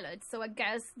pilot, so I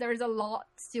guess there's a lot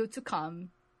still to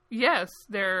come. Yes,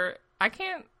 it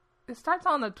starts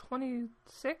on the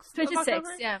 26th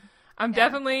 26th, yeah. I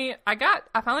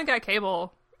finally got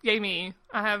cable. Yay me.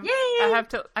 I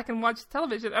can watch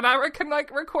television, and I can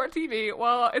record TV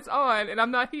while it's on, and I'm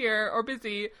not here or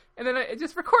busy, and then it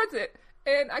just records it,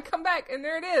 and I come back, and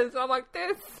there it is. I'm like,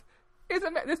 this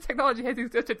technology has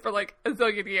existed for like a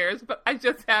zillion years, but I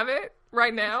just have it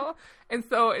right now, and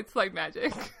so it's like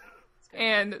magic.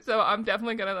 And so I'm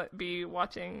definitely gonna be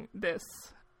watching this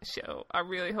show. I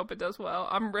really hope it does well.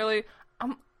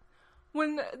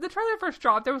 When the trailer first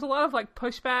dropped, there was a lot of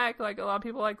pushback. Like a lot of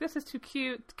people were like, this is too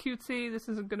cutesy. This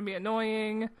isn't going to be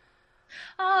annoying.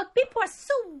 People are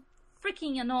so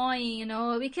freaking annoying,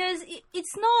 because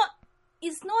it's not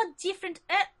different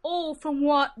at all from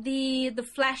what the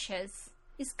Flash is.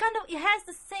 It has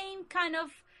the same kind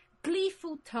of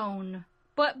gleeful tone,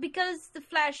 but because the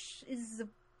Flash is a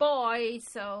boy,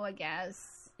 so I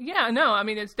guess. Yeah, no, I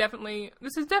mean this is definitely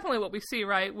what we see,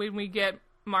 right? When we get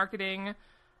marketing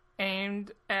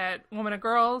aimed at women and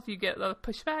girls, you get the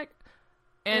pushback,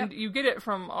 and you get it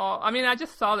from all. I mean, I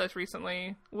just saw this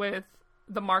recently with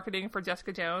the marketing for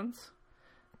Jessica Jones,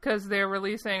 because they're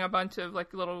releasing a bunch of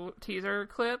little teaser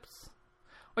clips,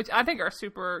 which I think are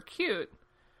super cute.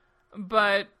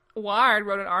 But Wired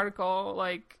wrote an article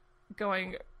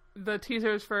going, the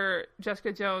teasers for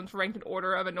Jessica Jones ranked in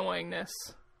order of annoyingness.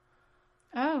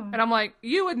 Oh. And I'm like,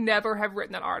 you would never have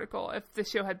written that article if the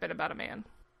show had been about a man.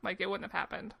 It wouldn't have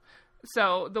happened.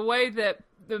 So the way that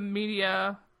the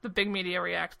big media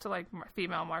reacts to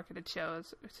female marketed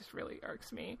shows, it just really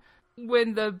irks me.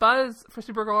 when the buzz for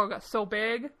Supergirl got so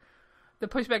big, the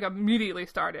pushback immediately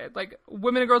started. Like,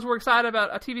 women and girls were excited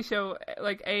about a TV show,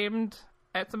 like, aimed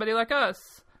at somebody like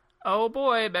us. Oh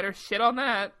boy, better shit on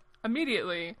that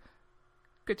immediately.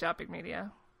 Good job, big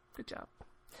media. Good job.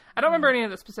 I don't remember any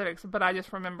of the specifics, but I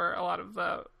just remember a lot of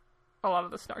the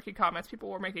snarky comments people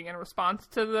were making in response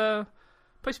to the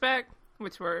pushback,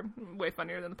 which were way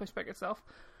funnier than the pushback itself.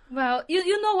 Well,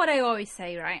 you know what I always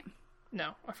say, right?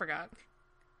 No, I forgot.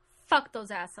 Fuck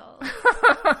those assholes.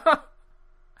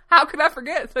 How could I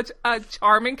forget such a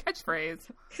charming catchphrase?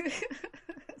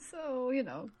 So,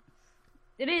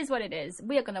 it is what it is.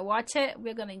 We are going to watch it.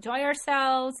 We're going to enjoy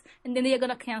ourselves. And then they're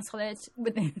going to cancel it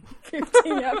within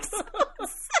 15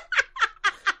 episodes.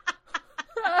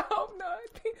 I hope not.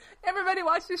 Everybody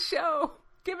watch this show.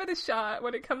 Give it a shot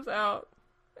when it comes out.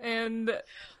 And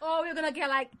we're going to get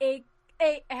like eight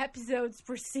episodes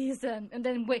per season. And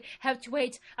then have to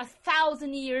wait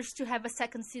 1,000 years to have a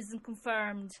second season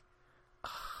confirmed.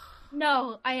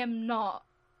 No, I am not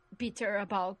bitter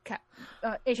about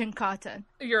Agent Carter.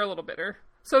 You're a little bitter.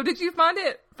 So did you find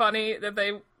it funny that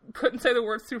they couldn't say the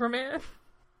word Superman?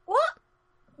 What?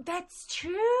 That's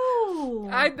true.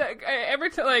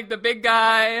 Every time, like, the big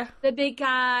guy,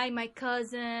 my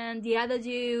cousin, the other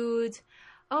dude.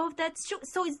 Oh, that's true.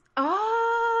 So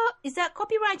is that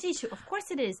copyright issue? Of course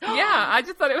it is. Yeah, I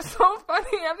just thought it was so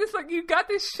funny. I'm just like, you got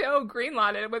this show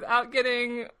greenlighted without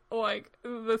getting, like,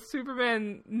 the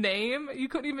Superman name. You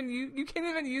can't even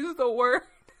use the word.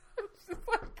 I'm just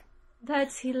like,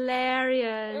 that's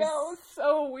hilarious. That was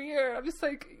so weird. I'm just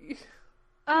like,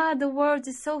 the word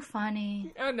is so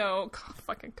funny. Oh no,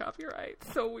 fucking copyright.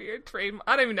 So weird.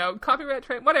 I don't even know. Copyright,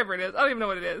 whatever it is. I don't even know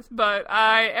what it is. But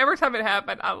every time it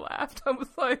happened, I laughed. I was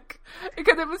like,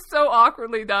 because it was so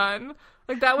awkwardly done.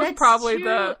 Like, that was probably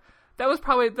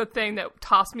the thing that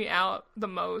tossed me out the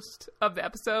most of the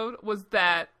episode, was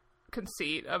that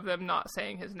conceit of them not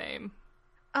saying his name.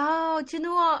 Oh, do you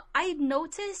know what? I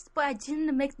noticed, but I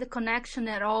didn't make the connection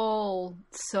at all.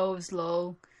 So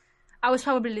slow. I was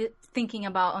probably thinking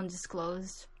about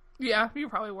Undisclosed. Yeah, you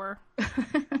probably were.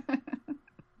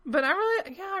 But I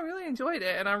really enjoyed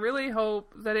it, and I really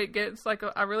hope that it gets, like,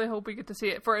 I really hope we get to see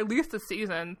it for at least a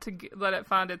season to let it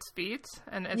find its feet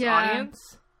and its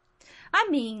audience. I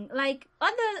mean, like,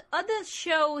 other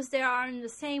shows that are in the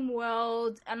same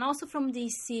world, and also from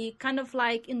DC, kind of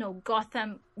like,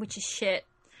 Gotham, which is shit.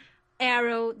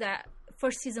 Arrow, that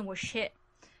first season was shit.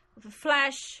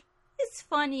 Flash, it's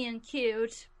funny and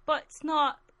cute, but it's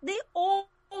not. They all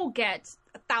get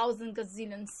 1,000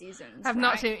 gazillion seasons. I've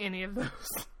not seen any of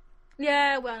those.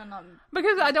 Yeah, well, no.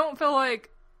 Because I feel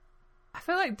like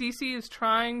DC is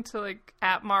trying to, like,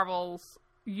 at Marvel's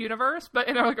universe, but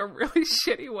in, like, a really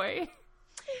shitty way.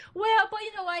 Well, but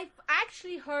I've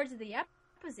actually heard the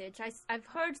opposite. I've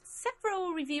heard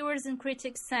several reviewers and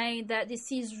critics saying that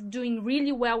DC is doing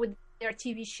really well with their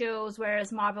TV shows,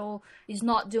 whereas Marvel is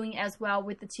not doing as well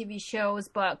with the TV shows,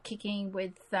 but kicking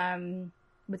with the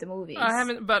movies. I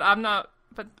haven't, but I'm not.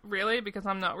 But really, because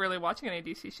I'm not really watching any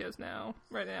DC shows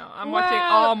right now. I'm watching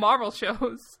all Marvel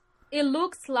shows. It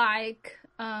looks like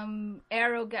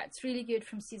Arrow gets really good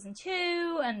from season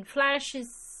 2, and Flash is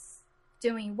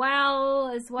doing well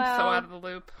as well. I'm so out of the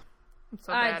loop. I'm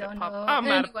so bad at pop.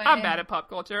 Anyway. I'm bad at pop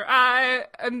culture. I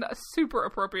am a super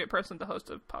appropriate person to host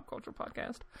a pop culture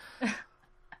podcast.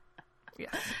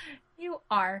 Yes. You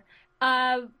are.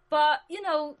 But,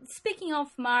 speaking of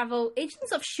Marvel,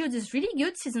 Agents of S.H.I.E.L.D. is really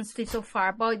good season 3 so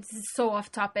far, but it's so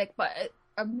off topic, but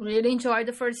I really enjoyed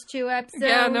the first 2 episodes.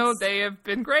 Yeah, no, they have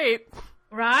been great.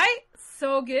 Right?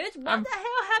 So good. What the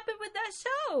hell happened with that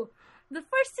show? The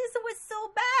first season was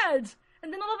so bad.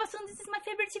 And then all of a sudden, this is my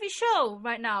favorite TV show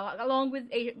right now, along with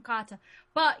Agent Carter.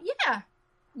 But yeah.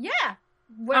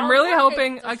 Well, I'm really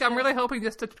hoping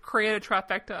just to create a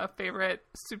trifecta of favorite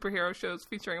superhero shows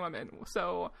featuring women.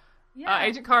 So,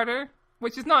 Agent Carter,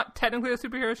 which is not technically a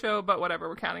superhero show, but whatever,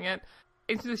 we're counting it.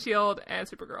 Agents of S.H.I.E.L.D. and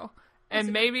Supergirl.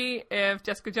 And maybe if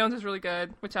Jessica Jones is really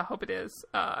good, which I hope it is,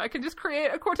 I can just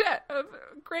create a quartet of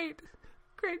great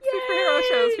superhero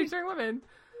shows featuring women.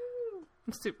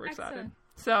 I'm super excited. Excellent.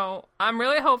 So I'm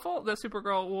really hopeful that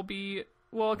Supergirl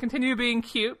will continue being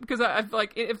cute, because I've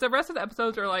like, if the rest of the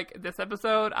episodes are like this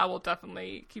episode, I will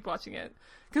definitely keep watching it,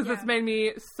 because this made me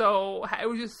it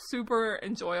was just super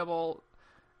enjoyable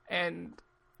and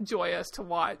joyous to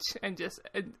watch, and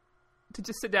to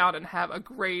just sit down and have a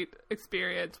great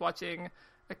experience watching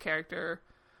a character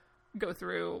go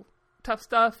through tough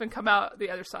stuff and come out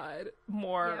the other side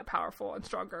more powerful and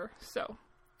stronger. So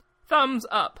thumbs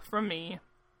up from me.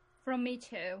 From me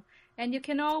too. And you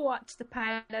can all watch the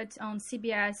pilot on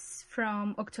CBS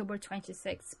from October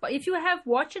 26th. But if you have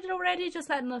watched it already, just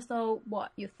let us know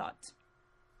what you thought.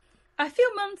 A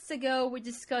few months ago, we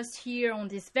discussed here on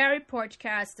this very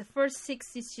podcast the first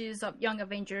 6 issues of Young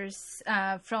Avengers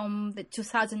from the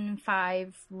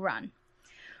 2005 run.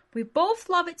 We both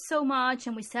love it so much,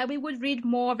 and we said we would read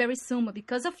more very soon, but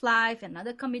because of life and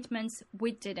other commitments,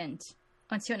 we didn't.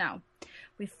 Until now.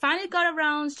 We finally got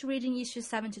around to reading issues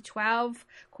 7 to 12,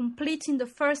 completing the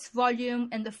first volume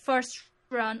and the first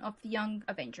run of the Young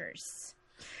Avengers.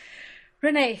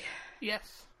 Renee.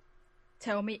 Yes.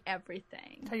 Tell me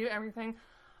everything. Tell you everything?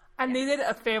 I needed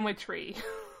a family tree.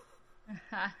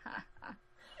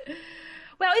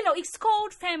 Well, it's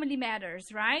called Family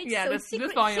Matters, right? Yeah, so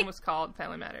this volume was called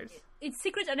Family Matters. It's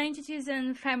Secret Identities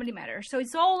and Family Matters. So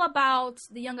it's all about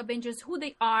the Young Avengers, who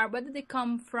they are, where they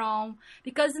come from.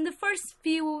 Because in the first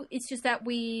few issues that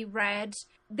we read,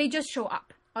 they just show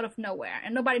up out of nowhere.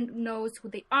 And nobody knows who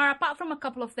they are, apart from a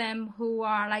couple of them who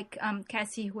are like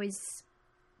Cassie, who is...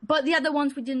 But the other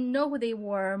ones, we didn't know who they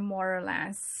were, more or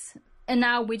less. And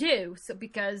now we do. So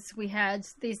because we had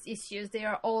these issues, they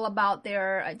are all about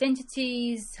their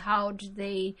identities, how do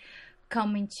they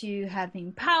come into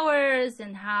having powers,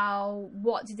 and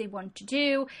what do they want to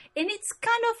do. And it's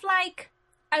kind of like,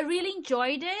 I really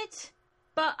enjoyed it,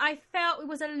 but I felt it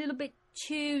was a little bit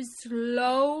too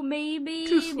slow, maybe.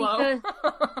 Too slow?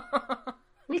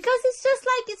 Because it's just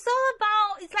like,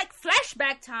 it's like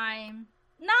flashback time.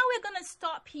 Now we're going to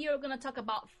stop here. We're going to talk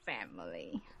about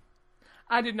family.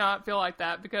 I did not feel like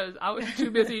that because I was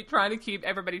too busy trying to keep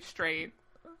everybody straight.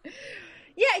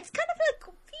 Yeah, it's kind of like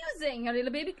confusing a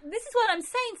little bit. This is what I'm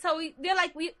saying. So they're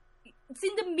like, it's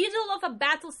in the middle of a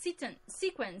battle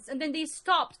sequence, and then they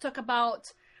stop to talk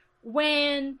about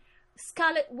when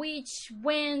Scarlet Witch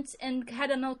went and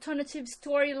had an alternative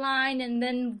storyline and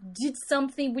then did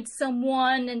something with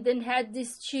someone and then had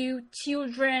these 2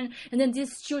 children, and then these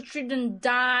 2 children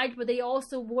died, but they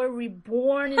also were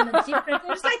reborn in a different...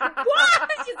 It's like,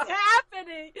 what is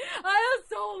happening? I am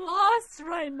so lost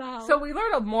right now. So we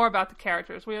learned more about the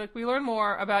characters. We learned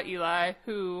more about Eli,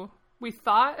 who we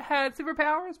thought had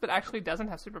superpowers, but actually doesn't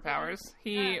have superpowers.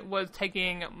 He was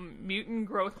taking mutant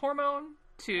growth hormone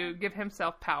to give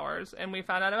himself powers, and we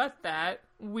found out about that.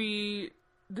 We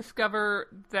discover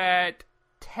that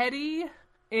Teddy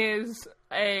is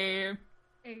a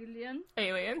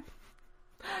alien,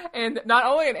 and not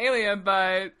only an alien,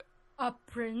 but a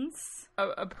prince,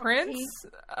 a prince,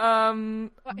 but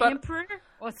emperor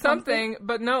or something.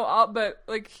 But no, but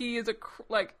like he is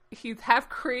he's half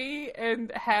Kree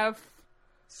and half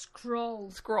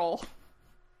Skrull,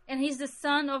 and he's the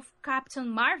son of Captain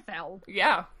Marvel.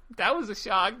 Yeah. That was a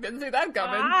shock. Didn't see that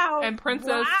coming. Wow. And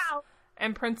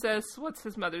Princess, what's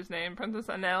his mother's name? Princess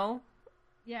Anel?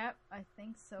 Yeah, I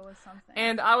think so, or something.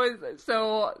 And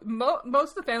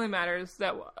most of the Family Matters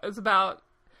that was about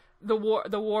the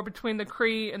war between the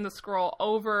Kree and the Skrull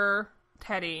over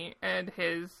Teddy and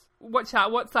what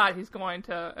side he's going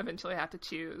to eventually have to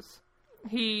choose.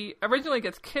 He originally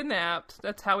gets kidnapped.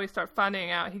 That's how we start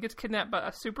finding out. He gets kidnapped by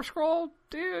a Super Skrull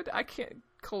dude.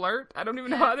 Klurt? I don't even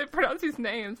know how they pronounce these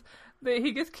names.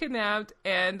 He gets kidnapped,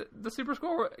 and the Super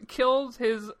Skrull kills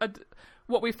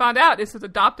what we found out is his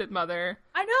adopted mother.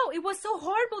 I know, it was so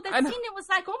horrible. That scene, it was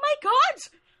like, oh my god!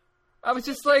 I was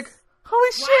just like,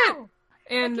 holy shit!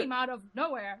 And that came out of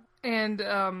nowhere. And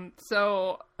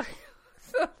so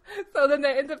then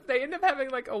they end up having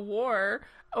like a war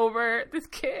over this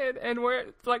kid, and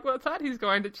it's like what side he's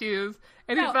going to choose.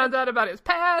 And he finds out about his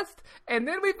past, and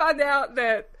then we find out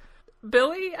that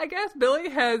Billy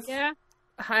has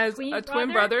a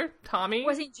twin brother, Tommy,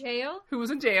 who was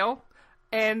in jail,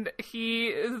 and he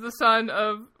is the son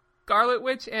of Scarlet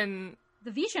Witch and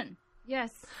the Vision. Yes.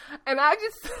 And I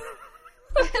just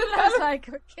I was like,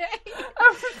 okay.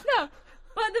 No,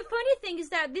 but the funny thing is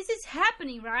that this is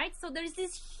happening, right? So there's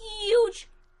this huge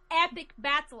epic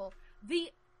battle.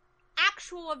 The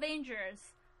actual Avengers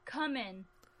come in,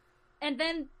 and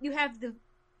then you have the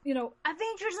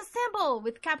Avengers Assemble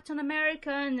with Captain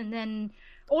America and then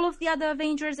all of the other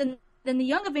Avengers, and then the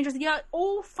Young Avengers, they are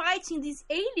all fighting these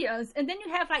aliens. And then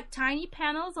you have like tiny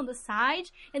panels on the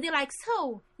side, and they're like,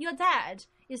 so, your dad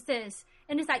is this.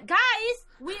 And it's like, guys,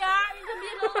 we are in the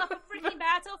middle of a freaking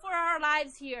battle for our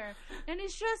lives here. And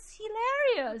it's just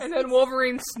hilarious. And then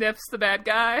Wolverine sniffs the bad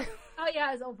guy. Oh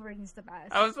yeah, Wolverine's the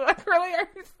best. I was like, really?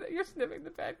 You're sniffing the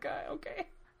bad guy? Okay.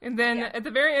 And then at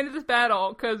the very end of this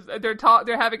battle, because they're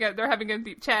having a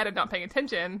deep chat and not paying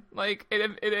attention, like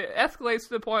it escalates to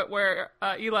the point where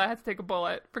Eli has to take a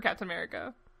bullet for Captain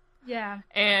America. Yeah.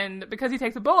 And because he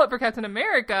takes a bullet for Captain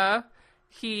America,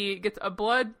 he gets a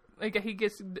blood like he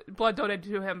gets blood donated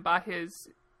to him by his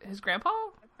grandpa.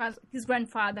 His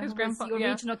grandfather, who was the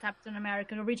original Captain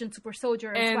America, original super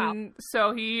soldier as well. And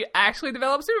so he actually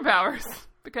developed superpowers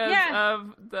because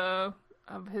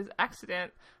of his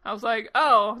accident. I was like,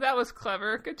 oh, that was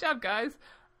clever. Good job, guys.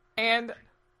 And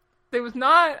there was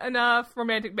not enough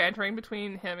romantic bantering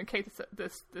between him and Kate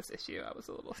this issue. I was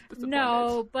a little disappointed.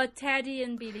 No, but Teddy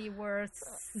and Billy were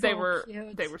cute. They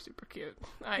were super cute.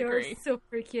 I agree. agree. They were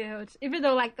super cute. Even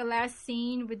though, like, the last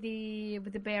scene with the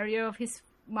burial of his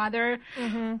mother,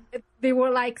 they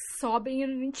were like sobbing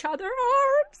in each other's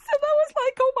arms, and I was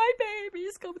like, "Oh, my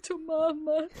babies, come to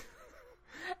mama."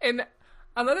 And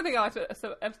another thing I liked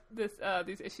about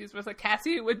these issues was like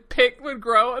Cassie would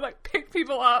grow and like pick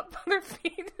people up on their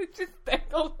feet and just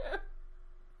dangle them.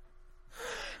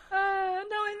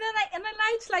 And I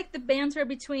liked like the banter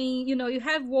between, you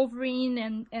have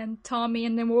Wolverine and Tommy,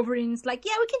 and then Wolverine's like,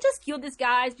 "Yeah, we can just kill these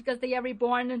guys because they are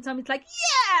reborn," and Tommy's like,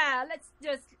 "Yeah, let's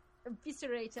just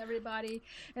eviscerate everybody."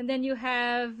 And then you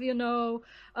have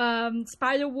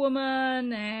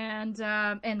Spider-Woman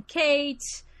and Kate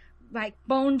like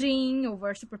bonding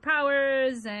over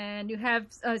superpowers, and you have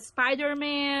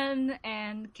Spider-Man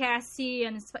and Cassie,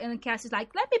 and Cassie's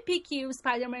like, "Let me pick you,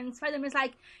 Spider-Man." And Spider-Man's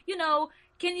like,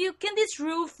 can this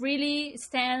roof really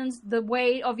stand the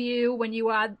weight of you when you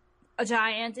are a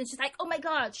giant? And she's like, "Oh my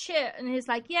god, shit." And he's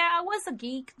like, "Yeah, I was a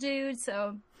geek, dude,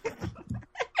 so."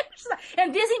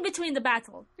 And this in between the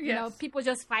battle, people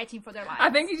just fighting for their lives.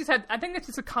 I think it's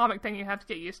just a comic thing you have to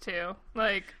get used to.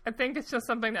 Like, I think it's just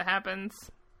something that happens.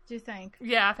 Do you think?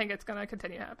 Yeah, I think it's gonna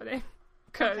continue happening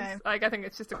because, I think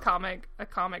it's just a comic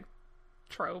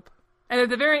trope. And at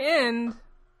the very end,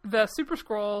 the Super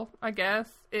Skrull, I guess,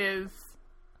 is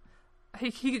he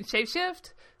can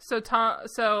shapeshift.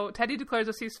 So Teddy declares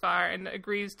a ceasefire and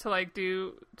agrees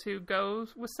to go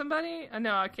with somebody.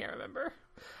 No, I can't remember.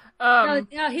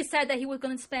 He said that he was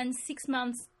going to spend 6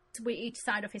 months with each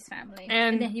side of his family,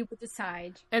 and then he would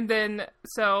decide. And then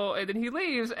he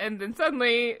leaves, and then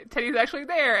suddenly Teddy's actually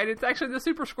there, and it's actually the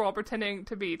Super Skrull pretending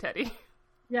to be Teddy.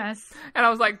 Yes. And I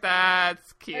was like,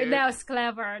 that's cute. That was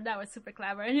clever. That was super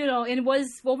clever. And, and it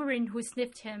was Wolverine who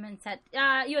sniffed him and said,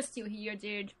 "You're still here,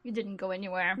 dude. You didn't go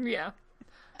anywhere." Yeah.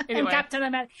 Anyway.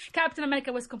 And Captain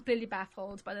America was completely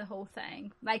baffled by the whole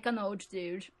thing, like an old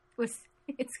dude.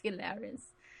 It's hilarious.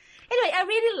 Anyway, I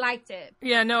really liked it.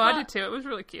 Yeah, no, I did too. It was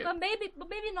really cute. But maybe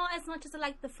not as much as I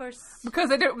liked the first. Because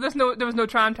there was no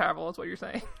time travel, is what you're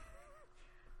saying.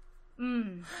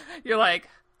 You're like,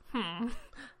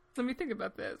 let me think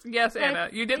about this. Yes, Anna,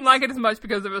 you didn't like it as much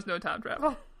because there was no time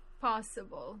travel.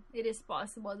 Possible. It is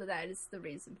possible that is the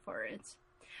reason for it.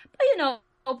 But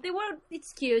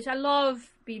it's cute. I love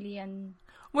Billy and.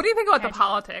 What do you think about the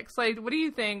politics? Like, what do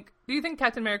you think? Do you think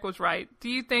Captain America was right? Do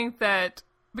you think that?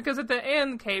 Because at the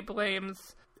end, Kate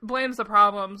blames the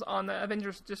problems on the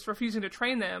Avengers just refusing to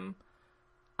train them.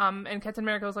 And Captain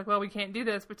America was like, "Well, we can't do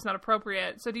this, but it's not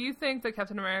appropriate." So do you think that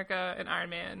Captain America and Iron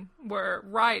Man were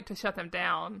right to shut them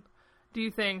down? Do you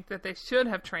think that they should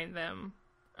have trained them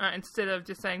instead of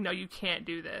just saying, "No, you can't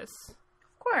do this"?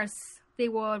 Of course, they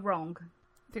were wrong.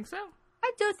 Think so?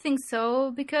 I do think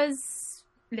so, because,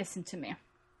 listen to me.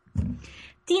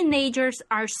 Teenagers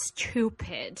are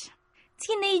stupid.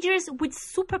 Teenagers with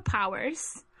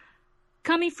superpowers,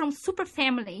 coming from super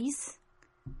families,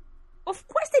 of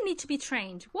course they need to be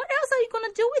trained. What else are you going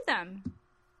to do with them?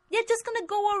 They're just going to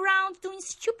go around doing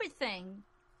stupid things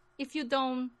if you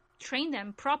don't train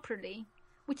them properly,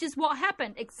 which is what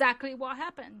happened, exactly what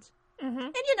happened.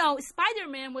 And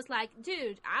Spider-Man was like,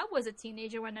 "Dude, I was a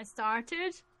teenager when I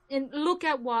started, and look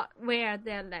at where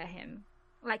they led him.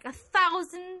 Like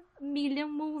 1,000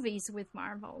 million movies with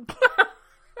Marvel."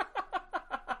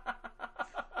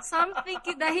 So I'm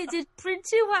thinking that he did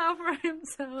pretty well for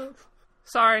himself.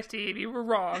 Sorry, Steve, you were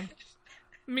wrong.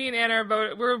 Me and Anna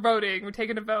we're voting. We're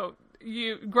taking a vote.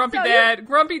 Grumpy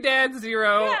Dad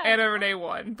 0, Anna Renee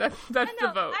 1. That's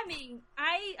the vote. I mean,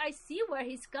 I see where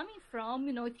he's coming from.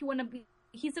 If you want to be,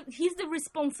 he's the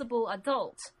responsible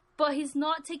adult, but he's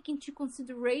not taking into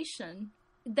consideration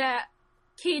that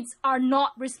kids are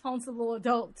not responsible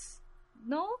adults.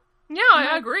 No. Yeah,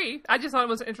 I agree. I just thought it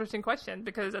was an interesting question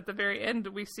because at the very end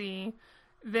we see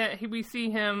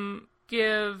him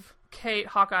give Kate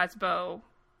Hawkeye's bow.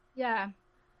 Yeah.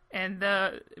 And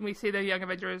we see the Young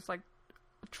Avengers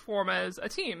form as a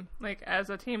team, as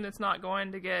a team that's not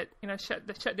going to get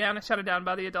shut down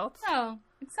by the adults. Oh,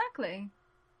 exactly.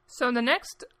 So the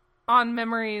next on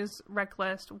Memory's rec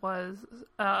list was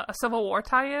a Civil War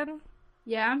tie-in.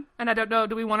 Yeah. And I don't know,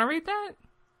 do we want to read that?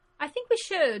 I think we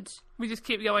should. We just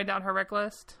keep going down her rec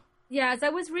list? Yeah, as I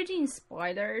was reading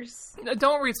spoilers. No,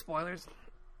 don't read spoilers.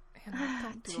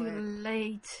 Don't do Too it.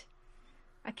 late.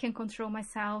 I can't control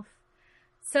myself.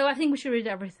 So I think we should read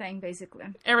everything, basically.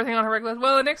 Everything on her regular list.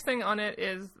 Well, the next thing on it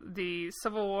is the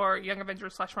Civil War Young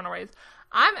Avengers / Runaways.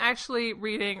 I'm actually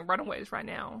reading Runaways right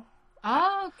now.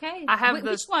 Oh, okay. I have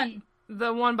Which one?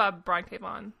 The one by Brian K.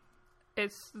 Vaughan.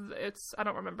 It's I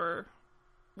don't remember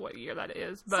what year that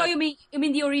is. But So you mean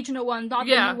the original one, not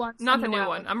the new one? not the new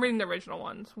one. I'm reading the original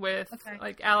ones with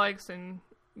like Alex and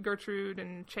Gertrude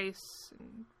and Chase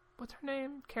and what's her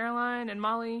name? Caroline and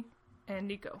Molly and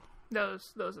Nico.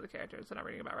 Those are the characters that I'm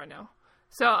reading about right now.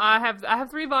 So I have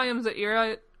 3 volumes that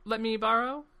Ira let me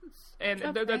borrow, and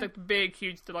they're like big,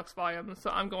 huge deluxe volumes. So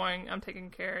I'm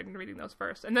taking care and reading those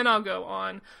first, and then I'll go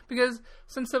on, because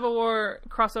since Civil War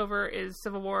crossover is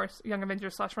Civil War Young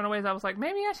Avengers / Runaways, I was like,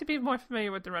 maybe I should be more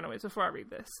familiar with the Runaways before I read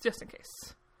this, just in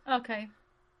case. Okay.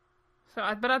 So,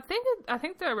 I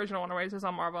think the original Runaways is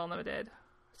on Marvel Unlimited.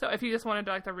 So if you just wanted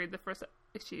to read the first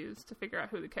issues to figure out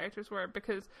who the characters were,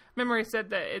 because Memory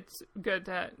said that it's good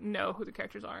to know who the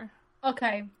characters are.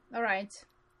 Okay, all right.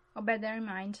 I'll bear that in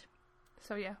mind.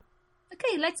 So yeah.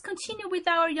 Okay, let's continue with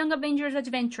our Young Avengers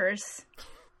adventures.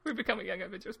 We've become a Young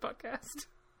Avengers podcast.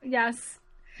 Yes.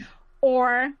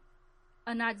 Or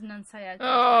an Adnan Syed.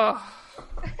 Oh.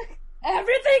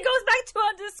 Everything goes back to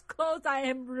Undisclosed. I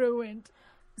am ruined.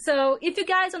 So, if you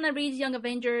guys want to read Young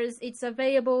Avengers, it's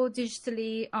available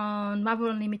digitally on Marvel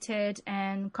Unlimited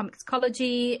and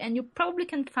Comixology, and you probably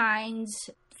can find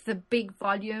the big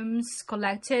volumes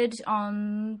collected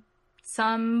on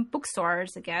some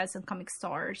bookstores, I guess, and comic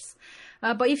stores.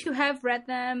 But if you have read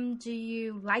them, do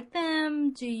you like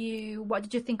them? What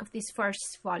did you think of this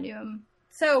first volume?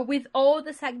 So, with all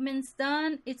the segments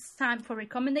done, it's time for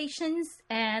recommendations,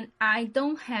 and I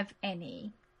don't have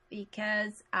any,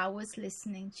 because I was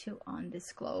listening to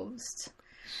Undisclosed.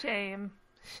 Shame.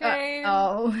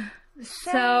 So,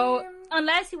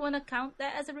 unless you want to count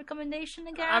that as a recommendation,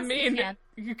 I guess. I mean,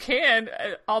 you can,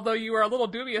 although you were a little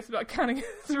dubious about counting it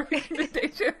as a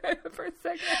recommendation for a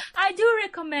second. I do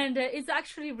recommend it. It's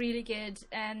actually really good,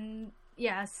 and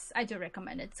yes, I do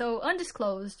recommend it. So,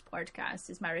 Undisclosed podcast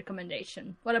is my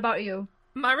recommendation. What about you?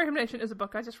 My recommendation is a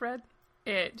book I just read.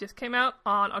 It just came out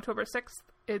on October 6th.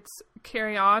 It's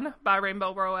Carry On by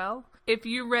Rainbow Rowell. If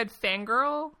you read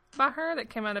Fangirl by her, that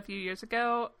came out a few years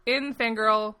ago, in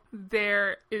Fangirl,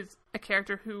 there is a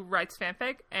character who writes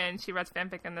fanfic, and she writes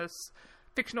fanfic in this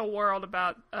fictional world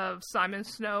of Simon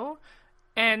Snow.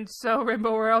 And so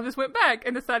Rainbow Rowell just went back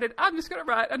and decided, I'm just going to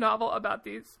write a novel about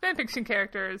these fanfiction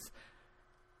characters.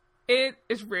 It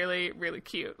is really, really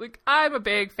cute. Like, I'm a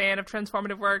big fan of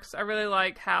transformative works. I really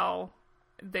like how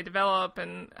they develop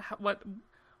and what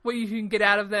you can get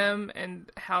out of them and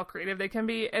how creative they can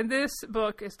be. And this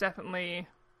book is definitely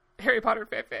Harry Potter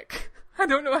fanfic. I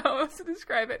don't know how else to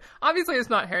describe it. Obviously, it's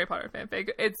not Harry Potter fanfic.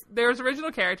 There's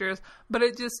original characters, but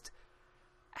it just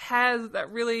has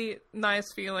that really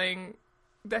nice feeling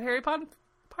that Harry Potter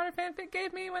fanfic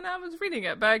gave me when I was reading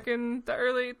it back in the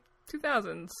early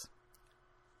 2000s.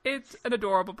 It's an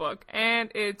adorable book,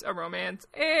 and it's a romance,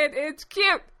 and it's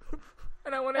cute.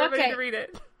 And I want everybody to read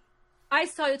it. I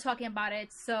saw you talking about it,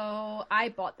 so I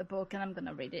bought the book, and I'm going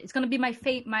to read it. It's going to be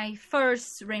my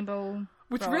first Rainbow.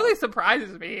 Which really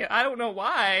surprises me. I don't know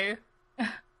why.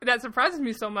 That surprises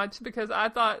me so much, because I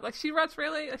thought, she writes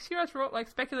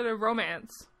speculative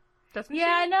romance. Doesn't she?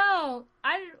 Yeah, I know.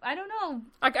 I don't know.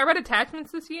 I read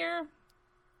Attachments this year,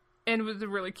 and it was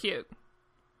really cute.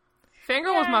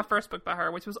 Fangirl was my first book by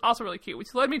her, which was also really cute,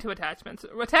 which led me to Attachments.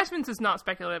 Attachments is not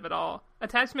speculative at all.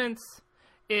 Attachments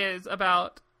is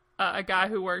about a guy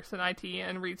who works in IT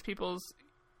and reads people's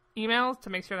emails to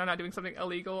make sure they're not doing something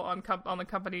illegal on the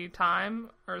company time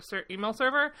or email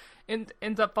server, and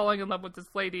ends up falling in love with this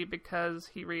lady because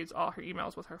he reads all her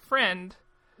emails with her friend.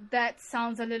 That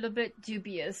sounds a little bit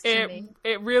dubious to me.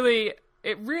 It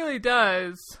really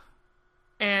does.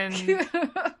 And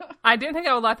I didn't think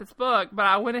I would like this book, but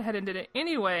I went ahead and did it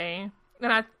anyway.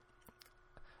 And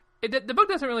the book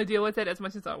doesn't really deal with it as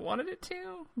much as I wanted it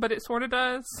to, but it sort of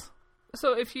does.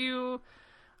 So if you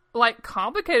like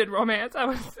complicated romance,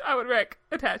 I would rec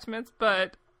Attachments,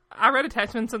 but I read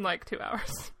Attachments in 2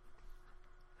 hours.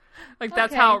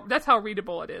 That's how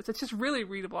readable it is. It's just really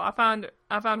readable. I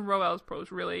found Rowell's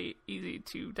prose really easy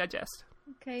to digest.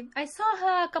 Okay. I saw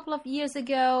her a couple of years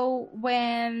ago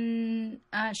when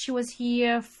she was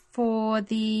here for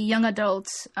the Young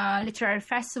Adults Literary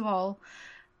Festival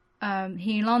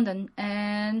here in London,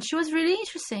 and she was really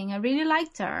interesting. I really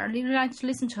liked her. I really liked to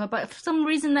listen to her, but for some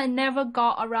reason I never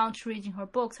got around to reading her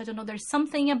books. I don't know, there's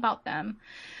something about them,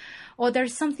 or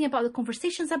there's something about the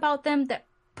conversations about them that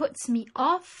puts me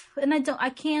off, and I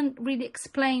can't really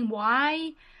explain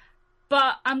why,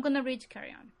 But I'm going to read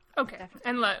Carry On. Okay. Definitely.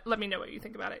 And let me know what you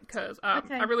think about it, because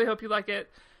I really hope you like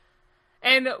it.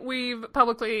 And we've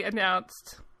publicly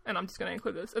announced, and I'm just going to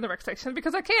include this in the rec section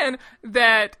because I can,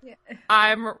 that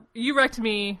you rec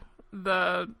me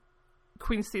the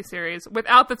Queen's Thief series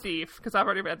without the Thief, because I've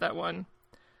already read that one.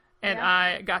 And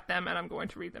I got them, and I'm going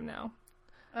to read them now.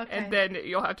 Okay. And then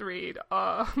you'll have to read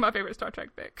my favorite Star Trek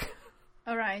fic.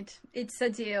 All right. It's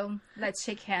a deal. Let's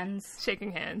shake hands.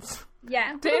 Shaking hands.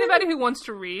 Yeah. To anybody who wants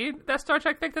to read that Star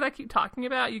Trek fic that I keep talking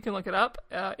about, you can look it up.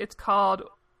 It's called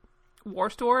War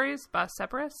Stories by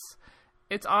Separus.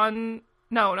 It's on...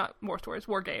 No, not War Stories.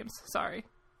 War Games. Sorry.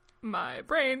 My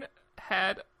brain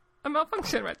had a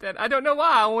malfunction right then. I don't know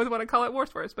why I always want to call it War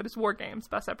Stories, but it's War Games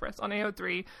by Separus on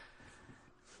AO3.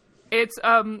 It's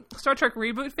Star Trek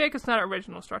reboot fic. It's not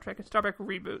original Star Trek. It's Star Trek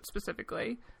reboot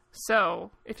specifically.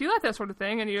 So if you like that sort of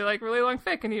thing and you like really long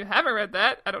fic and you haven't read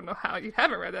that, I don't know how you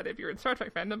haven't read that if you're in Star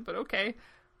Trek fandom, but okay,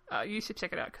 you should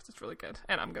check it out because it's really good.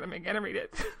 And I'm going to make Anna read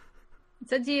it.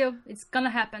 It's a deal. It's going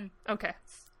to happen. Okay.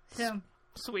 So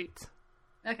sweet.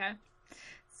 Okay.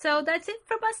 So that's it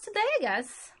from us today, I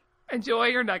guess. Enjoy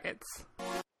your nuggets.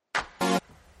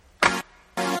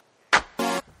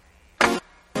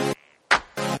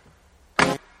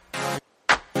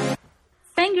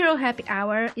 Fangirl Happy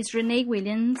Hour is Renee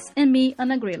Williams and me,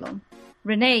 Ana Grillo.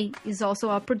 Renee is also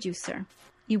our producer.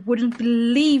 You wouldn't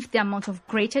believe the amount of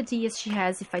great ideas she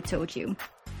has if I told you.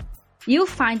 You'll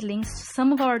find links to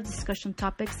some of our discussion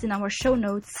topics in our show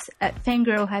notes at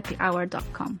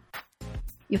fangirlhappyhour.com.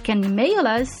 You can email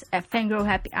us at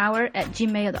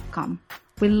fangirlhappyhour@gmail.com.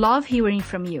 We love hearing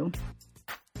from you.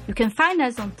 You can find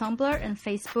us on Tumblr and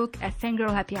Facebook at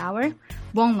Fangirl Happy Hour,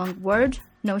 one long word,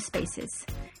 no spaces.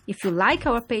 If you like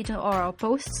our page or our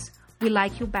posts, we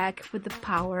like you back with the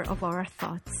power of our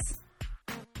thoughts.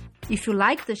 If you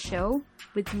like the show,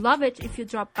 we'd love it if you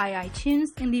drop by iTunes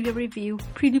and leave a review,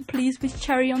 pretty please with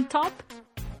cherry on top.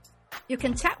 You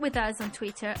can chat with us on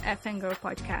Twitter at Fangirl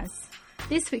Podcast.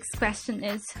 This week's question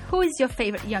is, who is your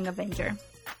favorite Young Avenger?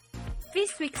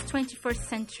 This week's 21st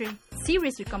Century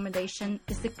series recommendation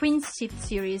is the Queen's Thief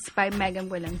series by Megan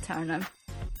William Turner.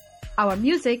 Our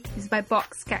music is by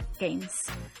Boxcat Games.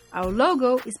 Our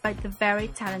logo is by the very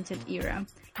talented Era.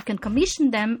 You can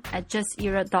commission them at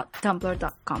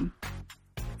justera.tumblr.com.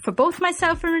 For both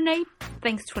myself and Renee,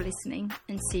 thanks for listening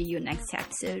and see you next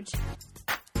episode.